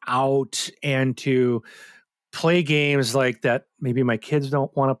get out and to play games like that. Maybe my kids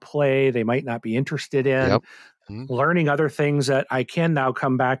don't want to play. They might not be interested in. Yep. Mhm. Learning other things that I can now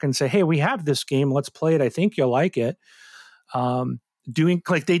come back and say, hey, we have this game. Let's play it. I think you'll like it. Doing,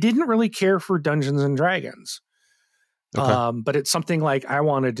 like, they didn't really care for Dungeons and Dragons. Okay. But it's something like I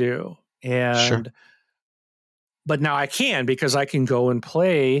want to do. Sure. But now I can, because I can go and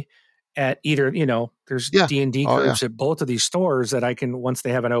play at either, there's Yeah. D&D Oh, yeah. groups at both of these stores that I can, once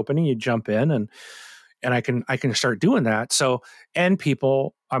they have an opening, you jump in, and and I can start doing that. So, and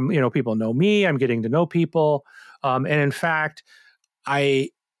people, people know me. I'm getting to know people, and in fact, and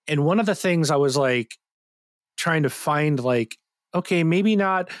one of the things I was like trying to find, like, okay, maybe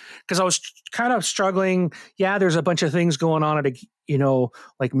not, because I was kind of struggling. Yeah, there's a bunch of things going on at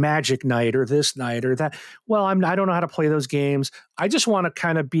like Magic Night or this night or that. Well, I don't know how to play those games. I just want to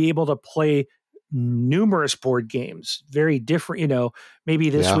kind of be able to play numerous board games, very different. Maybe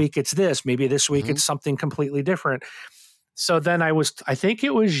this week it's this, maybe this week it's something completely different. So then I think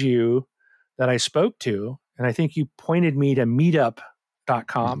it was you that I spoke to, and I think you pointed me to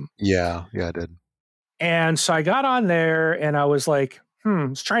meetup.com. Yeah, I did. And so I got on there and I was like, I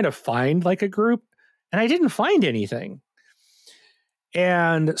was trying to find like a group, and I didn't find anything.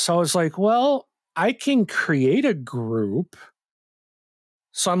 And so I was like, well, I can create a group.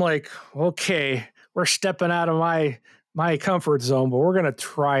 So I'm like, okay, we're stepping out of my comfort zone, but we're going to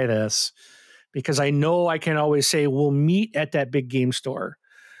try this, because I know I can always say we'll meet at that big game store.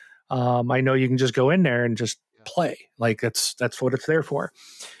 I know you can just go in there and just play. Like that's what it's there for.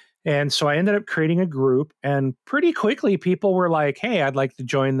 And so I ended up creating a group, and pretty quickly people were like, hey, I'd like to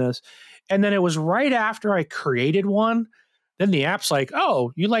join this. And then it was right after I created one, then the app's like,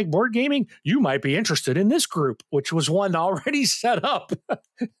 oh, you like board gaming? You might be interested in this group, which was one already set up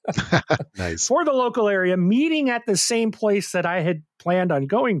Nice. for the local area, meeting at the same place that I had planned on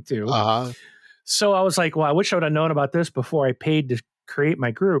going to. Uh-huh. So I was like, well, I wish I would have known about this before I paid to create my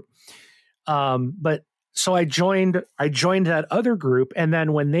group. But so I joined that other group, and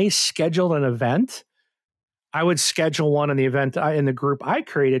then when they scheduled an event, I would schedule one in the event in the group I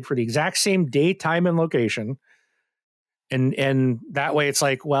created for the exact same day, time, and location. And that way it's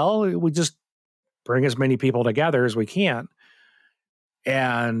like, well, we just bring as many people together as we can.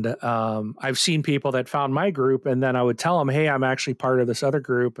 And I've seen people that found my group, and then I would tell them, hey, I'm actually part of this other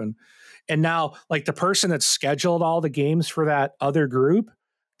group. And now, like, the person that scheduled all the games for that other group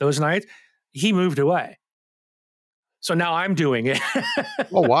those nights, he moved away. So now I'm doing it.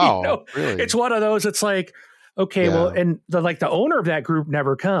 Oh, wow. Really? It's one of those, it's like, okay, well, and the owner of that group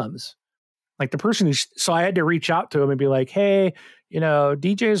never comes. Like the person so I had to reach out to him and be like, hey,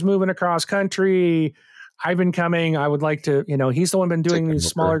 DJ is moving across country. I've been coming. I would like to, he's the one been doing these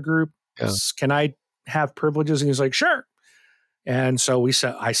smaller groups. Yeah. Can I have privileges? And he's like, sure. And so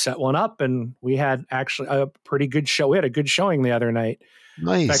I set one up, and we had actually a pretty good show. We had a good showing the other night.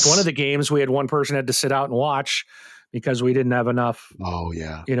 Nice. In fact, one of the games we had one person had to sit out and watch because we didn't have enough. Oh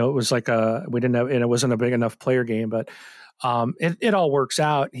yeah. It was like we didn't have, and it wasn't a big enough player game, but it all works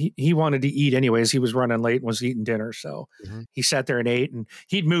out. He wanted to eat anyways. He was running late and was eating dinner. So he sat there and ate, and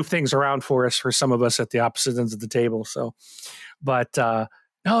he'd move things around for us, for some of us at the opposite ends of the table. So, but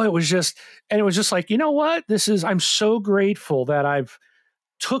no, it was just like, you know what? I'm so grateful that I've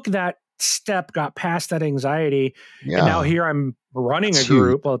took that step, got past that anxiety. Yeah. And now here I'm running a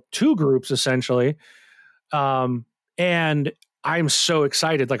group, well, two groups essentially. And I'm so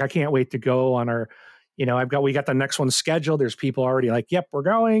excited. Like, I can't wait to go on our, we got the next one scheduled. There's people already like, yep, we're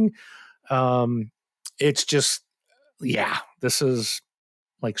going. It's just, this is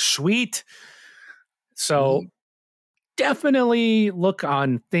like sweet. So definitely look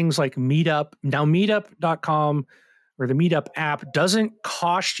on things like Meetup. Now, meetup.com or the Meetup app doesn't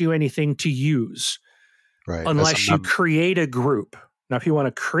cost you anything to use, right? Unless you create a group. Now, if you want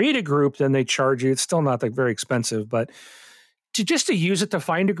to create a group, then they charge you. It's still not like very expensive, but to use it to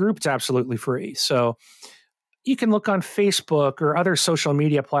find a group, it's absolutely free. So you can look on Facebook or other social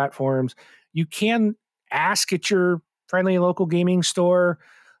media platforms. You can ask at your friendly local gaming store.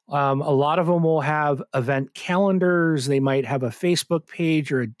 A lot of them will have event calendars. They might have a Facebook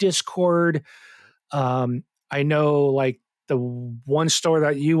page or a Discord. I know, like the one store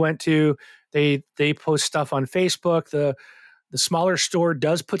that you went to, they post stuff on Facebook. The smaller store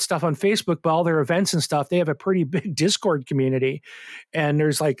does put stuff on Facebook, but all their events and stuff, they have a pretty big Discord community, and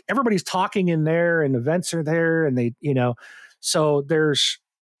there's like everybody's talking in there, and events are there, and they, so there's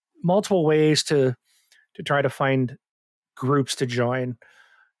multiple ways to try to find groups to join.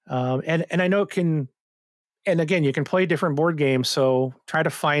 And I know and again, you can play different board games. So try to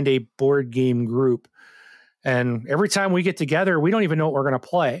find a board game group. And every time we get together, we don't even know what we're going to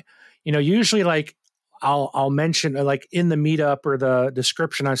play. Usually like I'll mention, like in the meetup or the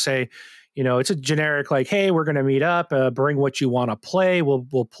description, I say, it's a generic, like, hey, we're going to meet up, bring what you want to play.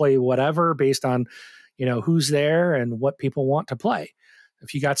 We'll play whatever based on, who's there and what people want to play.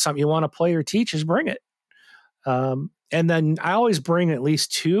 If you got something you want to play or teach, just bring it. And then I always bring at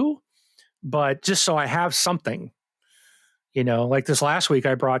least two, but just so I have something, like this last week,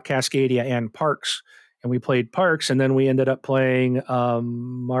 I brought Cascadia and Parks, and we played Parks, and then we ended up playing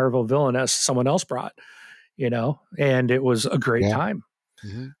Marvel Villainous. Someone else brought, and it was a great Yeah. time.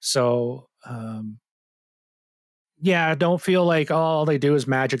 Mm-hmm. So, yeah, don't feel like all they do is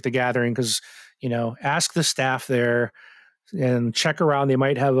Magic the Gathering, because, ask the staff there and check around. They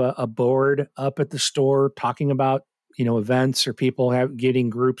might have a board up at the store talking about, events or people getting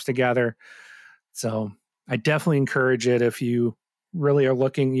groups together. So I definitely encourage it if you really are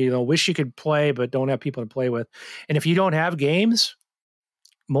looking, wish you could play, but don't have people to play with. And if you don't have games,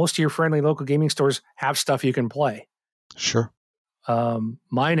 most of your friendly local gaming stores have stuff you can play. Sure.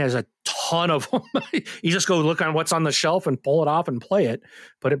 Mine has a ton of them. You just go look on what's on the shelf and pull it off and play it,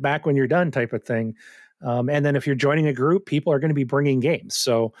 put it back when you're done, type of thing. And then if you're joining a group, people are going to be bringing games.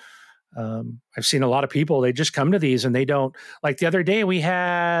 So I've seen a lot of people, they just come to these and they don't, like the other day we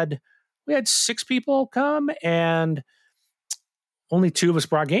had 6 people come and only 2 of us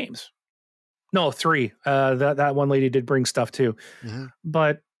brought games. No, 3. That one lady did bring stuff too.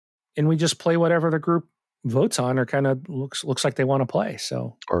 Mm-hmm. And we just play whatever the group votes on or kind of looks like they want to play.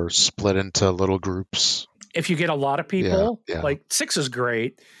 So, or split into little groups. If you get a lot of people, like 6 is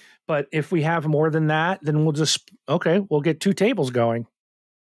great. But if we have more than that, then we'll get 2 tables going.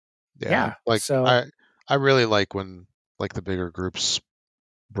 Yeah. Like, so I really like when like the bigger groups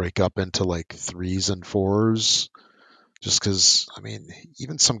break up into like 3s and 4s, just because, I mean,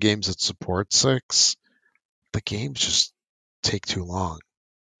 even some games that support 6, the games just take too long.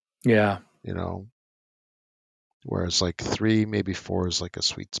 Yeah. Whereas like 3, maybe 4 is like a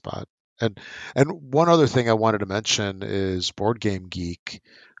sweet spot. And one other thing I wanted to mention is Board Game Geek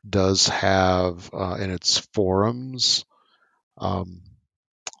does have in its forums,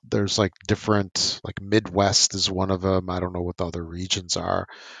 there's like different, like Midwest is one of them. I don't know what the other regions are,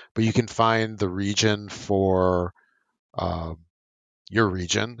 but you can find the region for your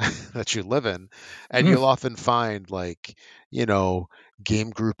region that you live in, and you'll often find like,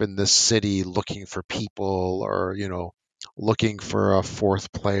 game group in this city looking for people, or looking for a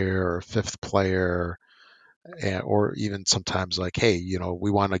 4th player or 5th player, or even sometimes like, hey,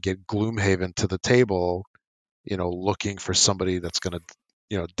 we want to get Gloomhaven to the table, looking for somebody that's going to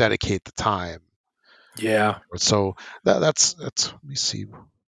dedicate the time. Yeah. So that's let me see,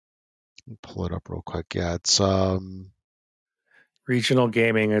 pull it up real quick. Yeah, it's regional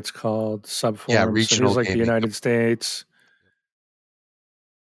gaming, it's called Subforums. Yeah, regional regional so like gaming. The United States.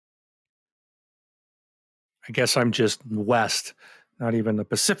 I guess I'm just West, not even the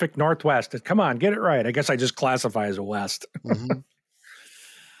Pacific Northwest. Come on, get it right. I guess I just classify as a West,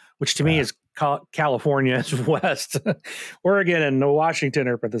 which to me is California is West. Oregon and Washington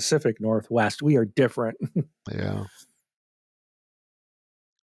are Pacific Northwest. We are different. Yeah.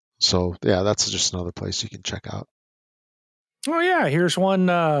 So yeah, that's just another place you can check out. Oh yeah, here's one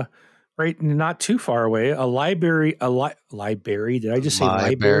right not too far away. A library, library. Did I just say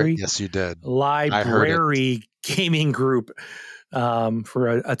library? Yes, you did. Library gaming group for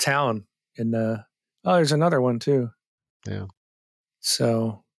a town in the. Oh, there's another one too. Yeah.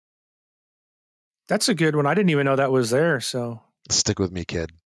 So that's a good one. I didn't even know that was there. So stick with me,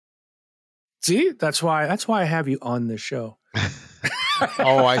 kid. See, that's why I have you on this show.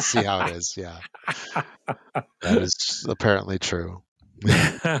 Oh, I see how it is. Yeah. That is apparently true.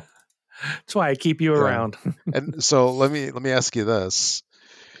 That's why I keep you around. And so let me ask you this.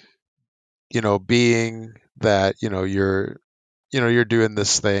 Being that, you're doing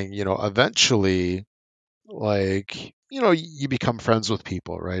this thing, eventually, like, you become friends with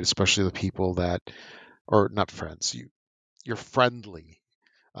people, right? Especially the people that, or not friends, you're friendly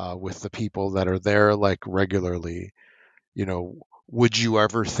with the people that are there like regularly. Would you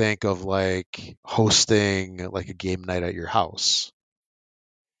ever think of like hosting like a game night at your house?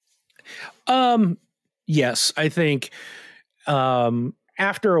 Yes, I think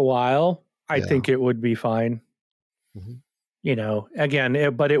after a while, I think it would be fine. Mm-hmm.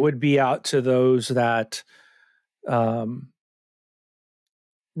 Again, but it would be out to those that attend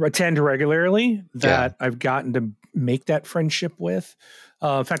regularly, that I've gotten to make that friendship with.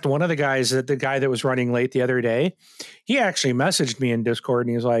 In fact, one of the guys, the guy that was running late the other day, he actually messaged me in Discord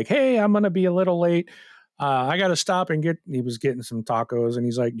and he's like, "Hey, I'm going to be a little late. I got to stop and he was getting some tacos and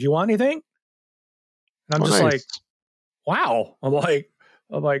he's like, "Do you want anything?" And I'm just like, wow. I'm like,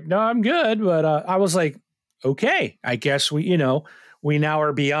 no, I'm good. But I was like, okay, I guess we now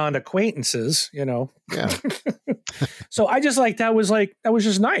are beyond acquaintances, Yeah. So I just that was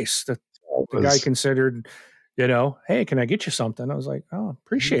just nice. The guy considered, hey, can I get you something? I was like, oh,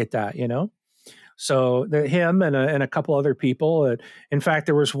 appreciate that, So him and a couple other people. In fact,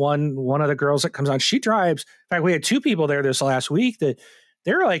 there was one of the girls that comes on. She drives. In fact, we had 2 people there this last week that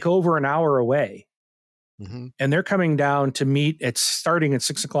they're like over an hour away. Mm-hmm. and they're coming down to meet. It's starting at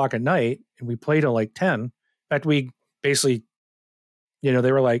 6 o'clock at night, and we played till like 10. In fact, we basically,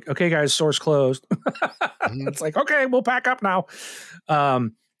 they were like, "Okay, guys, store's closed." Mm-hmm. It's like, okay, we'll pack up now.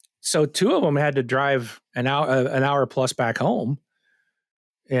 Um, so two of them had to drive an hour plus back home.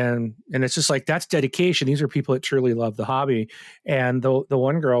 And it's just like, that's dedication. These are people that truly love the hobby. And the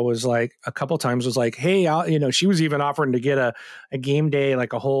one girl was like, a couple times was like, "Hey, she was even offering to get a game day,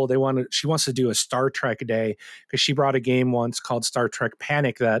 like she wants to do a Star Trek day, because she brought a game once called Star Trek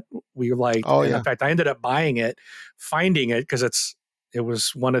Panic that we liked. Oh, And yeah. in fact, I ended up buying it, finding it, because it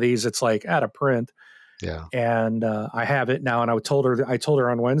was one of these, it's like out of print. Yeah. And I have it now. And I told her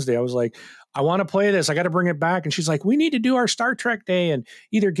on Wednesday, I was like, "I want to play this. I got to bring it back." And she's like, "We need to do our Star Trek day and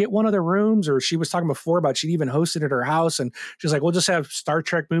either get one of the rooms," or she was talking before about she'd even hosted at her house. And she's like, "We'll just have Star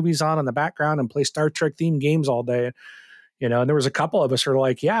Trek movies on in the background and play Star Trek themed games all day." And there was a couple of us who were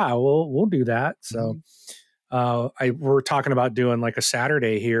like, "Yeah, we'll do that." So we're talking about doing like a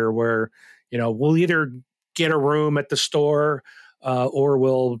Saturday here where, we'll either get a room at the store or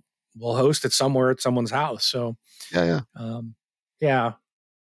we'll host it somewhere at someone's house. So Yeah. yeah.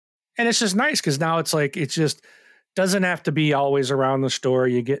 And it's just nice because now it's like, it just doesn't have to be always around the store.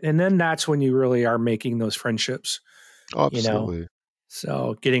 And then that's when you really are making those friendships, Oh, absolutely.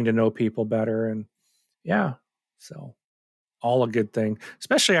 so getting to know people better. And yeah, so all a good thing,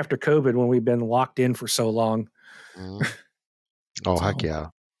 especially after COVID when we've been locked in for so long. Mm-hmm. Oh, So, heck yeah.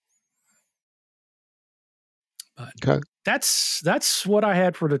 but Okay. that's what I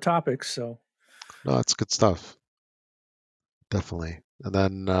had for the topics. So No, that's good stuff. Definitely. And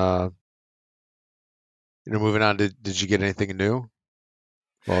then, moving on, did you get anything new?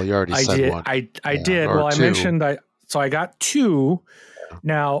 Well, you already I said did. one. I did. Or Well, I two. mentioned so I got two. Yeah.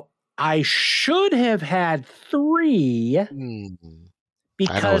 Now I should have had three I know what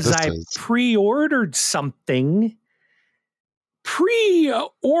because this I is. pre-ordered something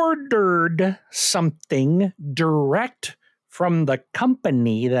direct from the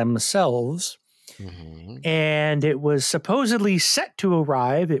company themselves. Mm-hmm. And it was supposedly set to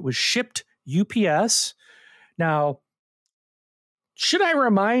arrive. It was shipped UPS. Now, should I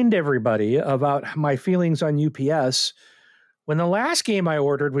remind everybody about my feelings on UPS? When the last game I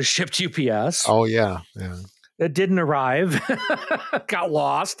ordered was shipped UPS, Oh, yeah. it didn't arrive, got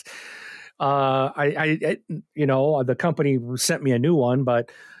lost. The company sent me a new one, but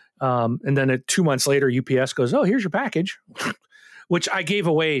and then 2 months later, UPS goes, "Oh, here's your package," which I gave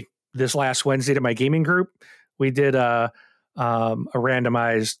away this last Wednesday to my gaming group. We did a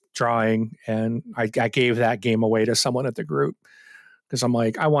randomized drawing, and I gave that game away to someone at the group because I'm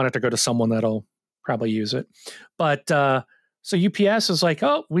like, I want it to go to someone that'll probably use it. But so UPS is like,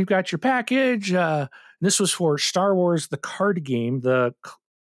 "Oh, we've got your package." This was for Star Wars, the card game, the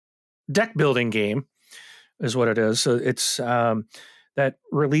deck building game is what it is. So it's that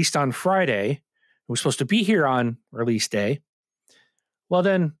released on Friday. It was supposed to be here on release day. Well,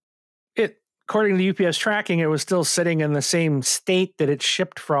 then according to the UPS tracking, it was still sitting in the same state that it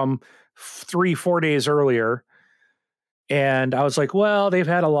shipped from 3-4 days earlier. And I was like, well, they've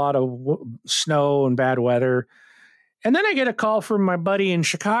had a lot of snow and bad weather. And then I get a call from my buddy in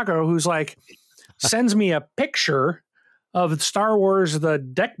Chicago who's like, sends me a picture of Star Wars, the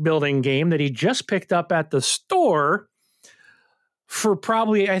deck building game that he just picked up at the store for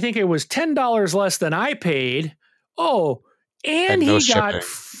probably, I think it was $10 less than I paid. Oh, and no he got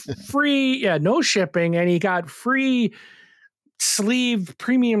shipping. no shipping, and he got free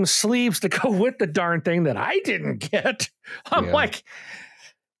premium sleeves to go with the darn thing that I didn't get. I'm like,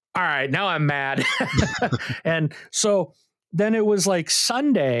 all right, now I'm mad. And so then it was like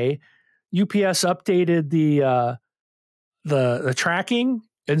Sunday, UPS updated the tracking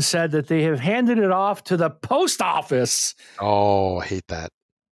and said that they have handed it off to the post office. Oh, I hate that.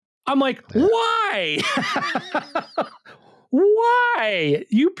 I'm like, why? Why?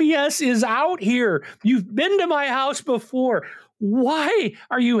 UPS is out here. You've been to my house before. Why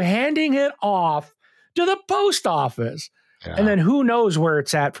are you handing it off to the post office? Yeah. And then who knows where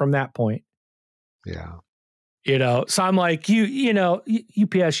it's at from that point? Yeah. So I'm like,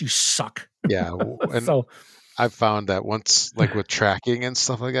 UPS, you suck. Yeah. And so I've found that once, like with tracking and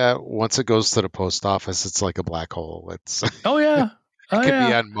stuff like that, once it goes to the post office, it's like a black hole. It's oh yeah. It could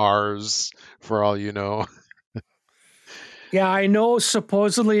be on Mars for all you know. Yeah, I know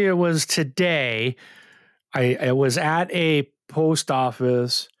supposedly it was today. I was at a post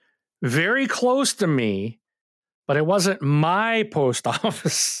office very close to me, but it wasn't my post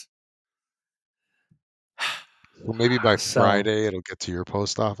office. Well, maybe by Friday it'll get to your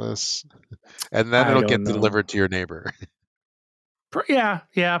post office, and then it'll get know. delivered to your neighbor.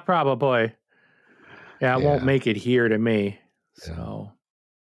 Yeah, probably. Yeah, it won't Yeah. make it here to me. Yeah. So,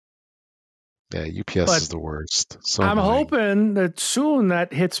 Yeah, UPS but is the worst. So I'm annoying. hoping that soon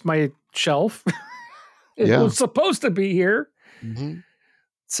that hits my shelf. It Yeah. was supposed to be here. Hmm.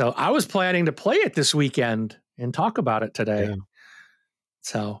 So I was planning to play it this weekend and talk about it today. Yeah.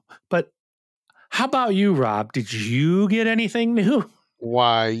 So, but how about you, Rob? Did you get anything new?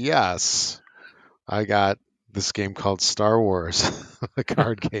 Why, yes. I got this game called Star Wars, the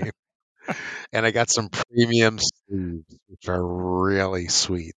card game. And I got some premium sleeves, which are really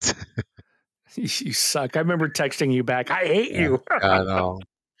sweet. You suck. I remember texting you back. I hate Yeah, you. I know.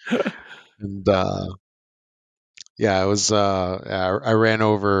 And yeah, it was I ran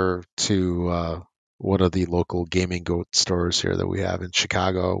over to one of the local gaming goat stores here that we have in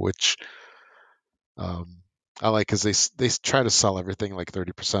Chicago, which um I like because they try to sell everything like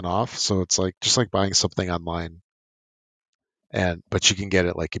 30% off, so it's like just like buying something online, and but you can get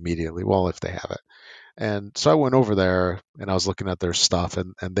it like immediately, well, if they have it. And so I went over there and I was looking at their stuff,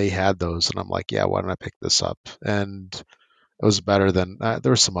 and they had those, and I'm like, yeah, why don't I pick this up? And it was better than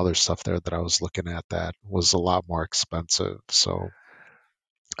there was some other stuff there that I was looking at that was a lot more expensive. So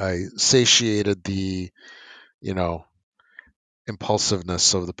I satiated the, you know,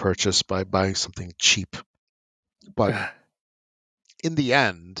 impulsiveness of the purchase by buying something cheap. But in the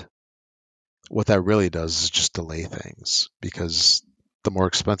end, what that really does is just delay things, because the more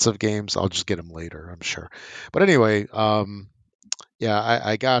expensive games, I'll just get them later, I'm sure. But anyway, yeah,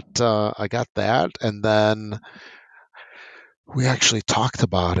 I got that, and then we actually talked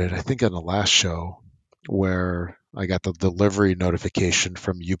about it, I think, on the last show, where I got the delivery notification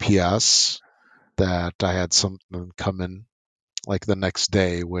from UPS that I had something coming like the next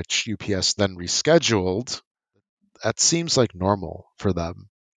day, which UPS then rescheduled. That seems like normal for them.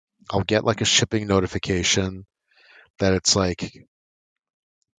 I'll get like a shipping notification that it's like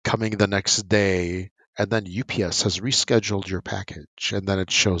coming the next day, and then UPS has rescheduled your package, and then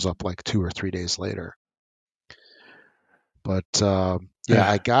it shows up like 2 or 3 days later. But yeah,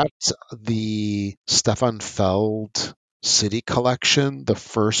 I got the Stefan Feld City Collection, the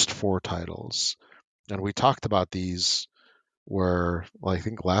first 4 titles, and we talked about these. Where, well, I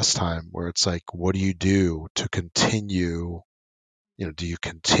think last time, where it's like, what do you do to continue? You know, do you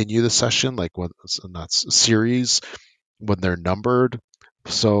continue the session like when not series when they're numbered?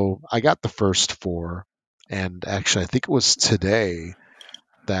 So I got the first 4, and actually, I think it was today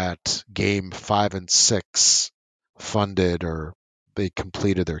that game 5 and 6 funded, or they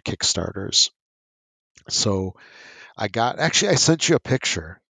completed their Kickstarters. So I sent you a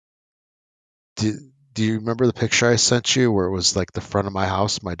picture. Do, do you remember the picture I sent you where it was like the front of my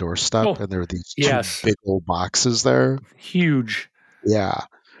house, my doorstep, Oh, and there were these 2 yes. big old boxes there? Huge. Yeah.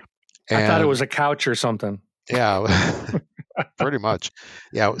 I thought it was And a couch or something. yeah, pretty much.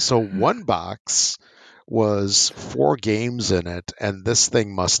 Yeah. So one box was 4 games in it, and this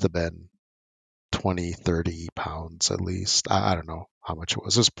thing must have been 20, 30 pounds at least. I don't know how much it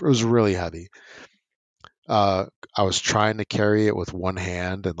was. It was really heavy. Uh, I was trying to carry it with one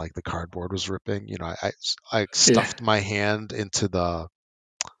hand, and like the cardboard was ripping. You know, I Yeah. stuffed my hand into the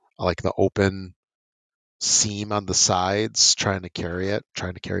like the open seam on the sides, trying to carry it,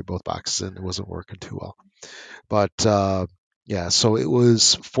 trying to carry both boxes in. It wasn't working too well. But yeah, so it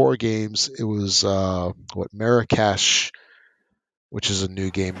was 4 games. It was what, Marrakesh, which is a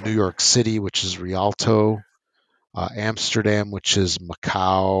new game, New York City, which is Rialto, Amsterdam, which is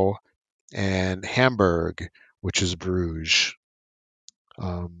Macau, and Hamburg, which is Bruges.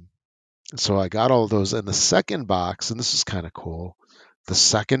 Um, so I got all those. And the second box, and this is kind of cool, the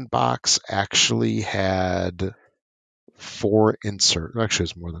second box actually had 4 inserts. Actually,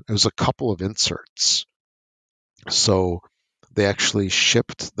 it was a couple of inserts. So they actually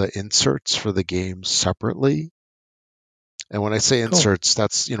shipped the inserts for the game separately. And when I say Cool. inserts,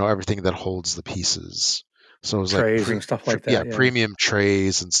 that's, everything that holds the pieces. So it was like Trays and stuff like that. Yeah. premium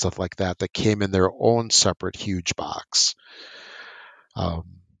trays and stuff like that that came in their own separate huge box.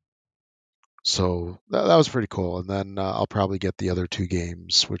 So that was pretty cool. And then I'll probably get the other 2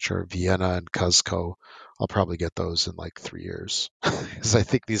 games, which are Vienna and Cuzco. I'll probably get those in like 3 years, because I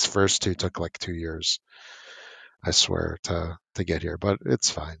think these first 2 took like 2 years, I swear, to get here. But it's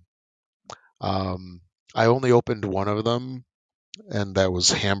fine. I only opened one of them, and that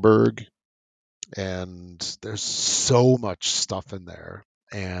was Hamburg. And there's so much stuff in there,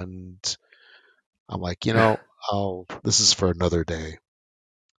 and I'm like, this is for another day.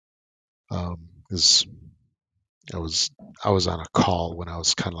 Because I was on a call when I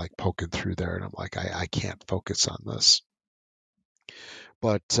was kind of like poking through there, and I'm like, I can't focus on this.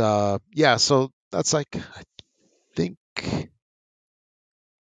 But yeah, so that's like, I think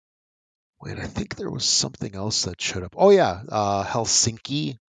Wait, I think there was something else that showed up. Oh yeah,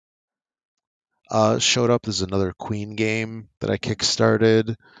 Helsinki showed up. There's another Queen game that I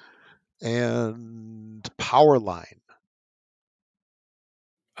kickstarted, and Powerline.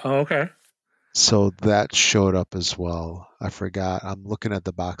 Oh, okay. So that showed up as well. I forgot. I'm looking at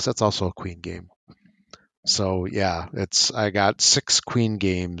the box. That's also a Queen game. So yeah, I got 6 Queen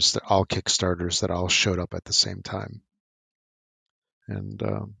games that all Kickstarters that all showed up at the same time, and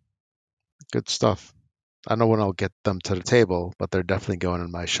good stuff. I don't know when I'll get them to the table, but they're definitely going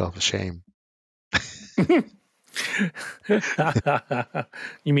in my shelf of shame.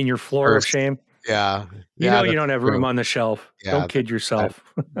 You mean your floor of First, shame? yeah, You yeah, know you that's don't have true. room on the shelf. Yeah, Don't kid that, yourself.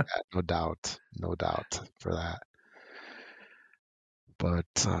 yeah, no doubt for that. But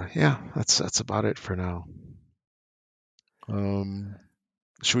yeah, that's about it for now. Um,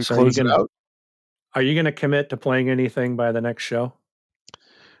 should we So close it out? are you gonna commit to playing anything by the next show?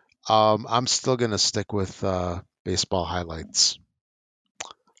 I'm still gonna stick with baseball highlights,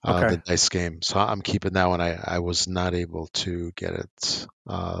 Okay. the dice game. So I'm keeping that one. I was not able to get it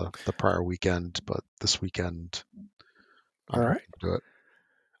the prior weekend, but this weekend I'm All hoping right. to do it.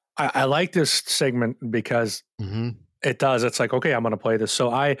 I like this segment because Hmm. it does. It's like, okay, I'm gonna play this.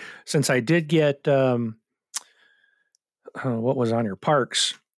 So since I did get what was on your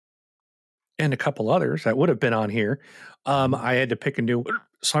Parks and a couple others that would have been on here, I had to pick a new.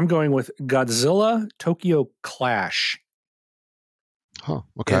 So I'm going with Godzilla Tokyo Clash Huh.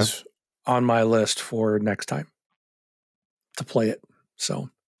 Okay. is on my list for next time to play it. So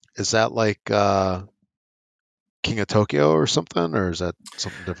Is that like King of Tokyo or something, or is that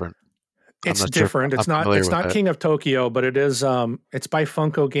something different? I'm it's not sure if different. I'm familiar It's with not it. King of Tokyo, but it is it's by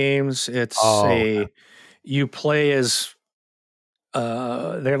Funko Games. It's Oh, a you play as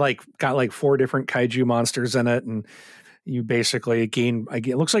they're like got like 4 different kaiju monsters in it, and you basically gain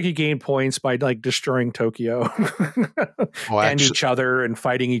it looks like you gain points by like destroying Tokyo oh, and actually, each other and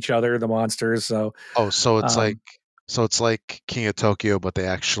fighting each other, the monsters. So oh, um so it's like King of Tokyo, but they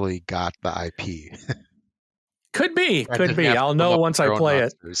actually got the IP. I could didn't be. have to I'll come know up with once I their own play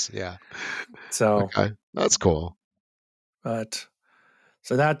it. monsters. Yeah. So Okay, that's cool. but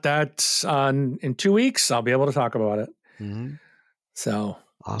so that's on in 2 weeks I'll be able to talk about it. Hmm. So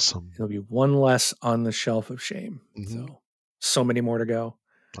Awesome. it'll be one less on the shelf of shame. Hmm. So many more to go.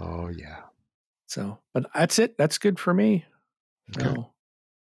 Oh yeah. So, but that's it. That's good for me. Okay. So,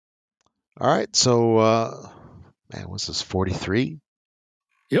 All right. So, man, what's this? 43?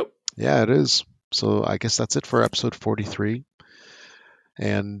 yep. Yeah, it is. So I guess that's it for episode 43.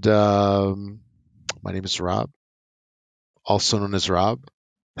 And my name is Rob, also known as Rob.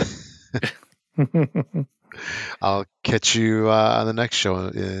 I'll catch you on the next show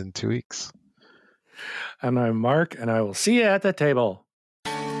in 2 weeks. And I'm Mark, and I will see you at the table.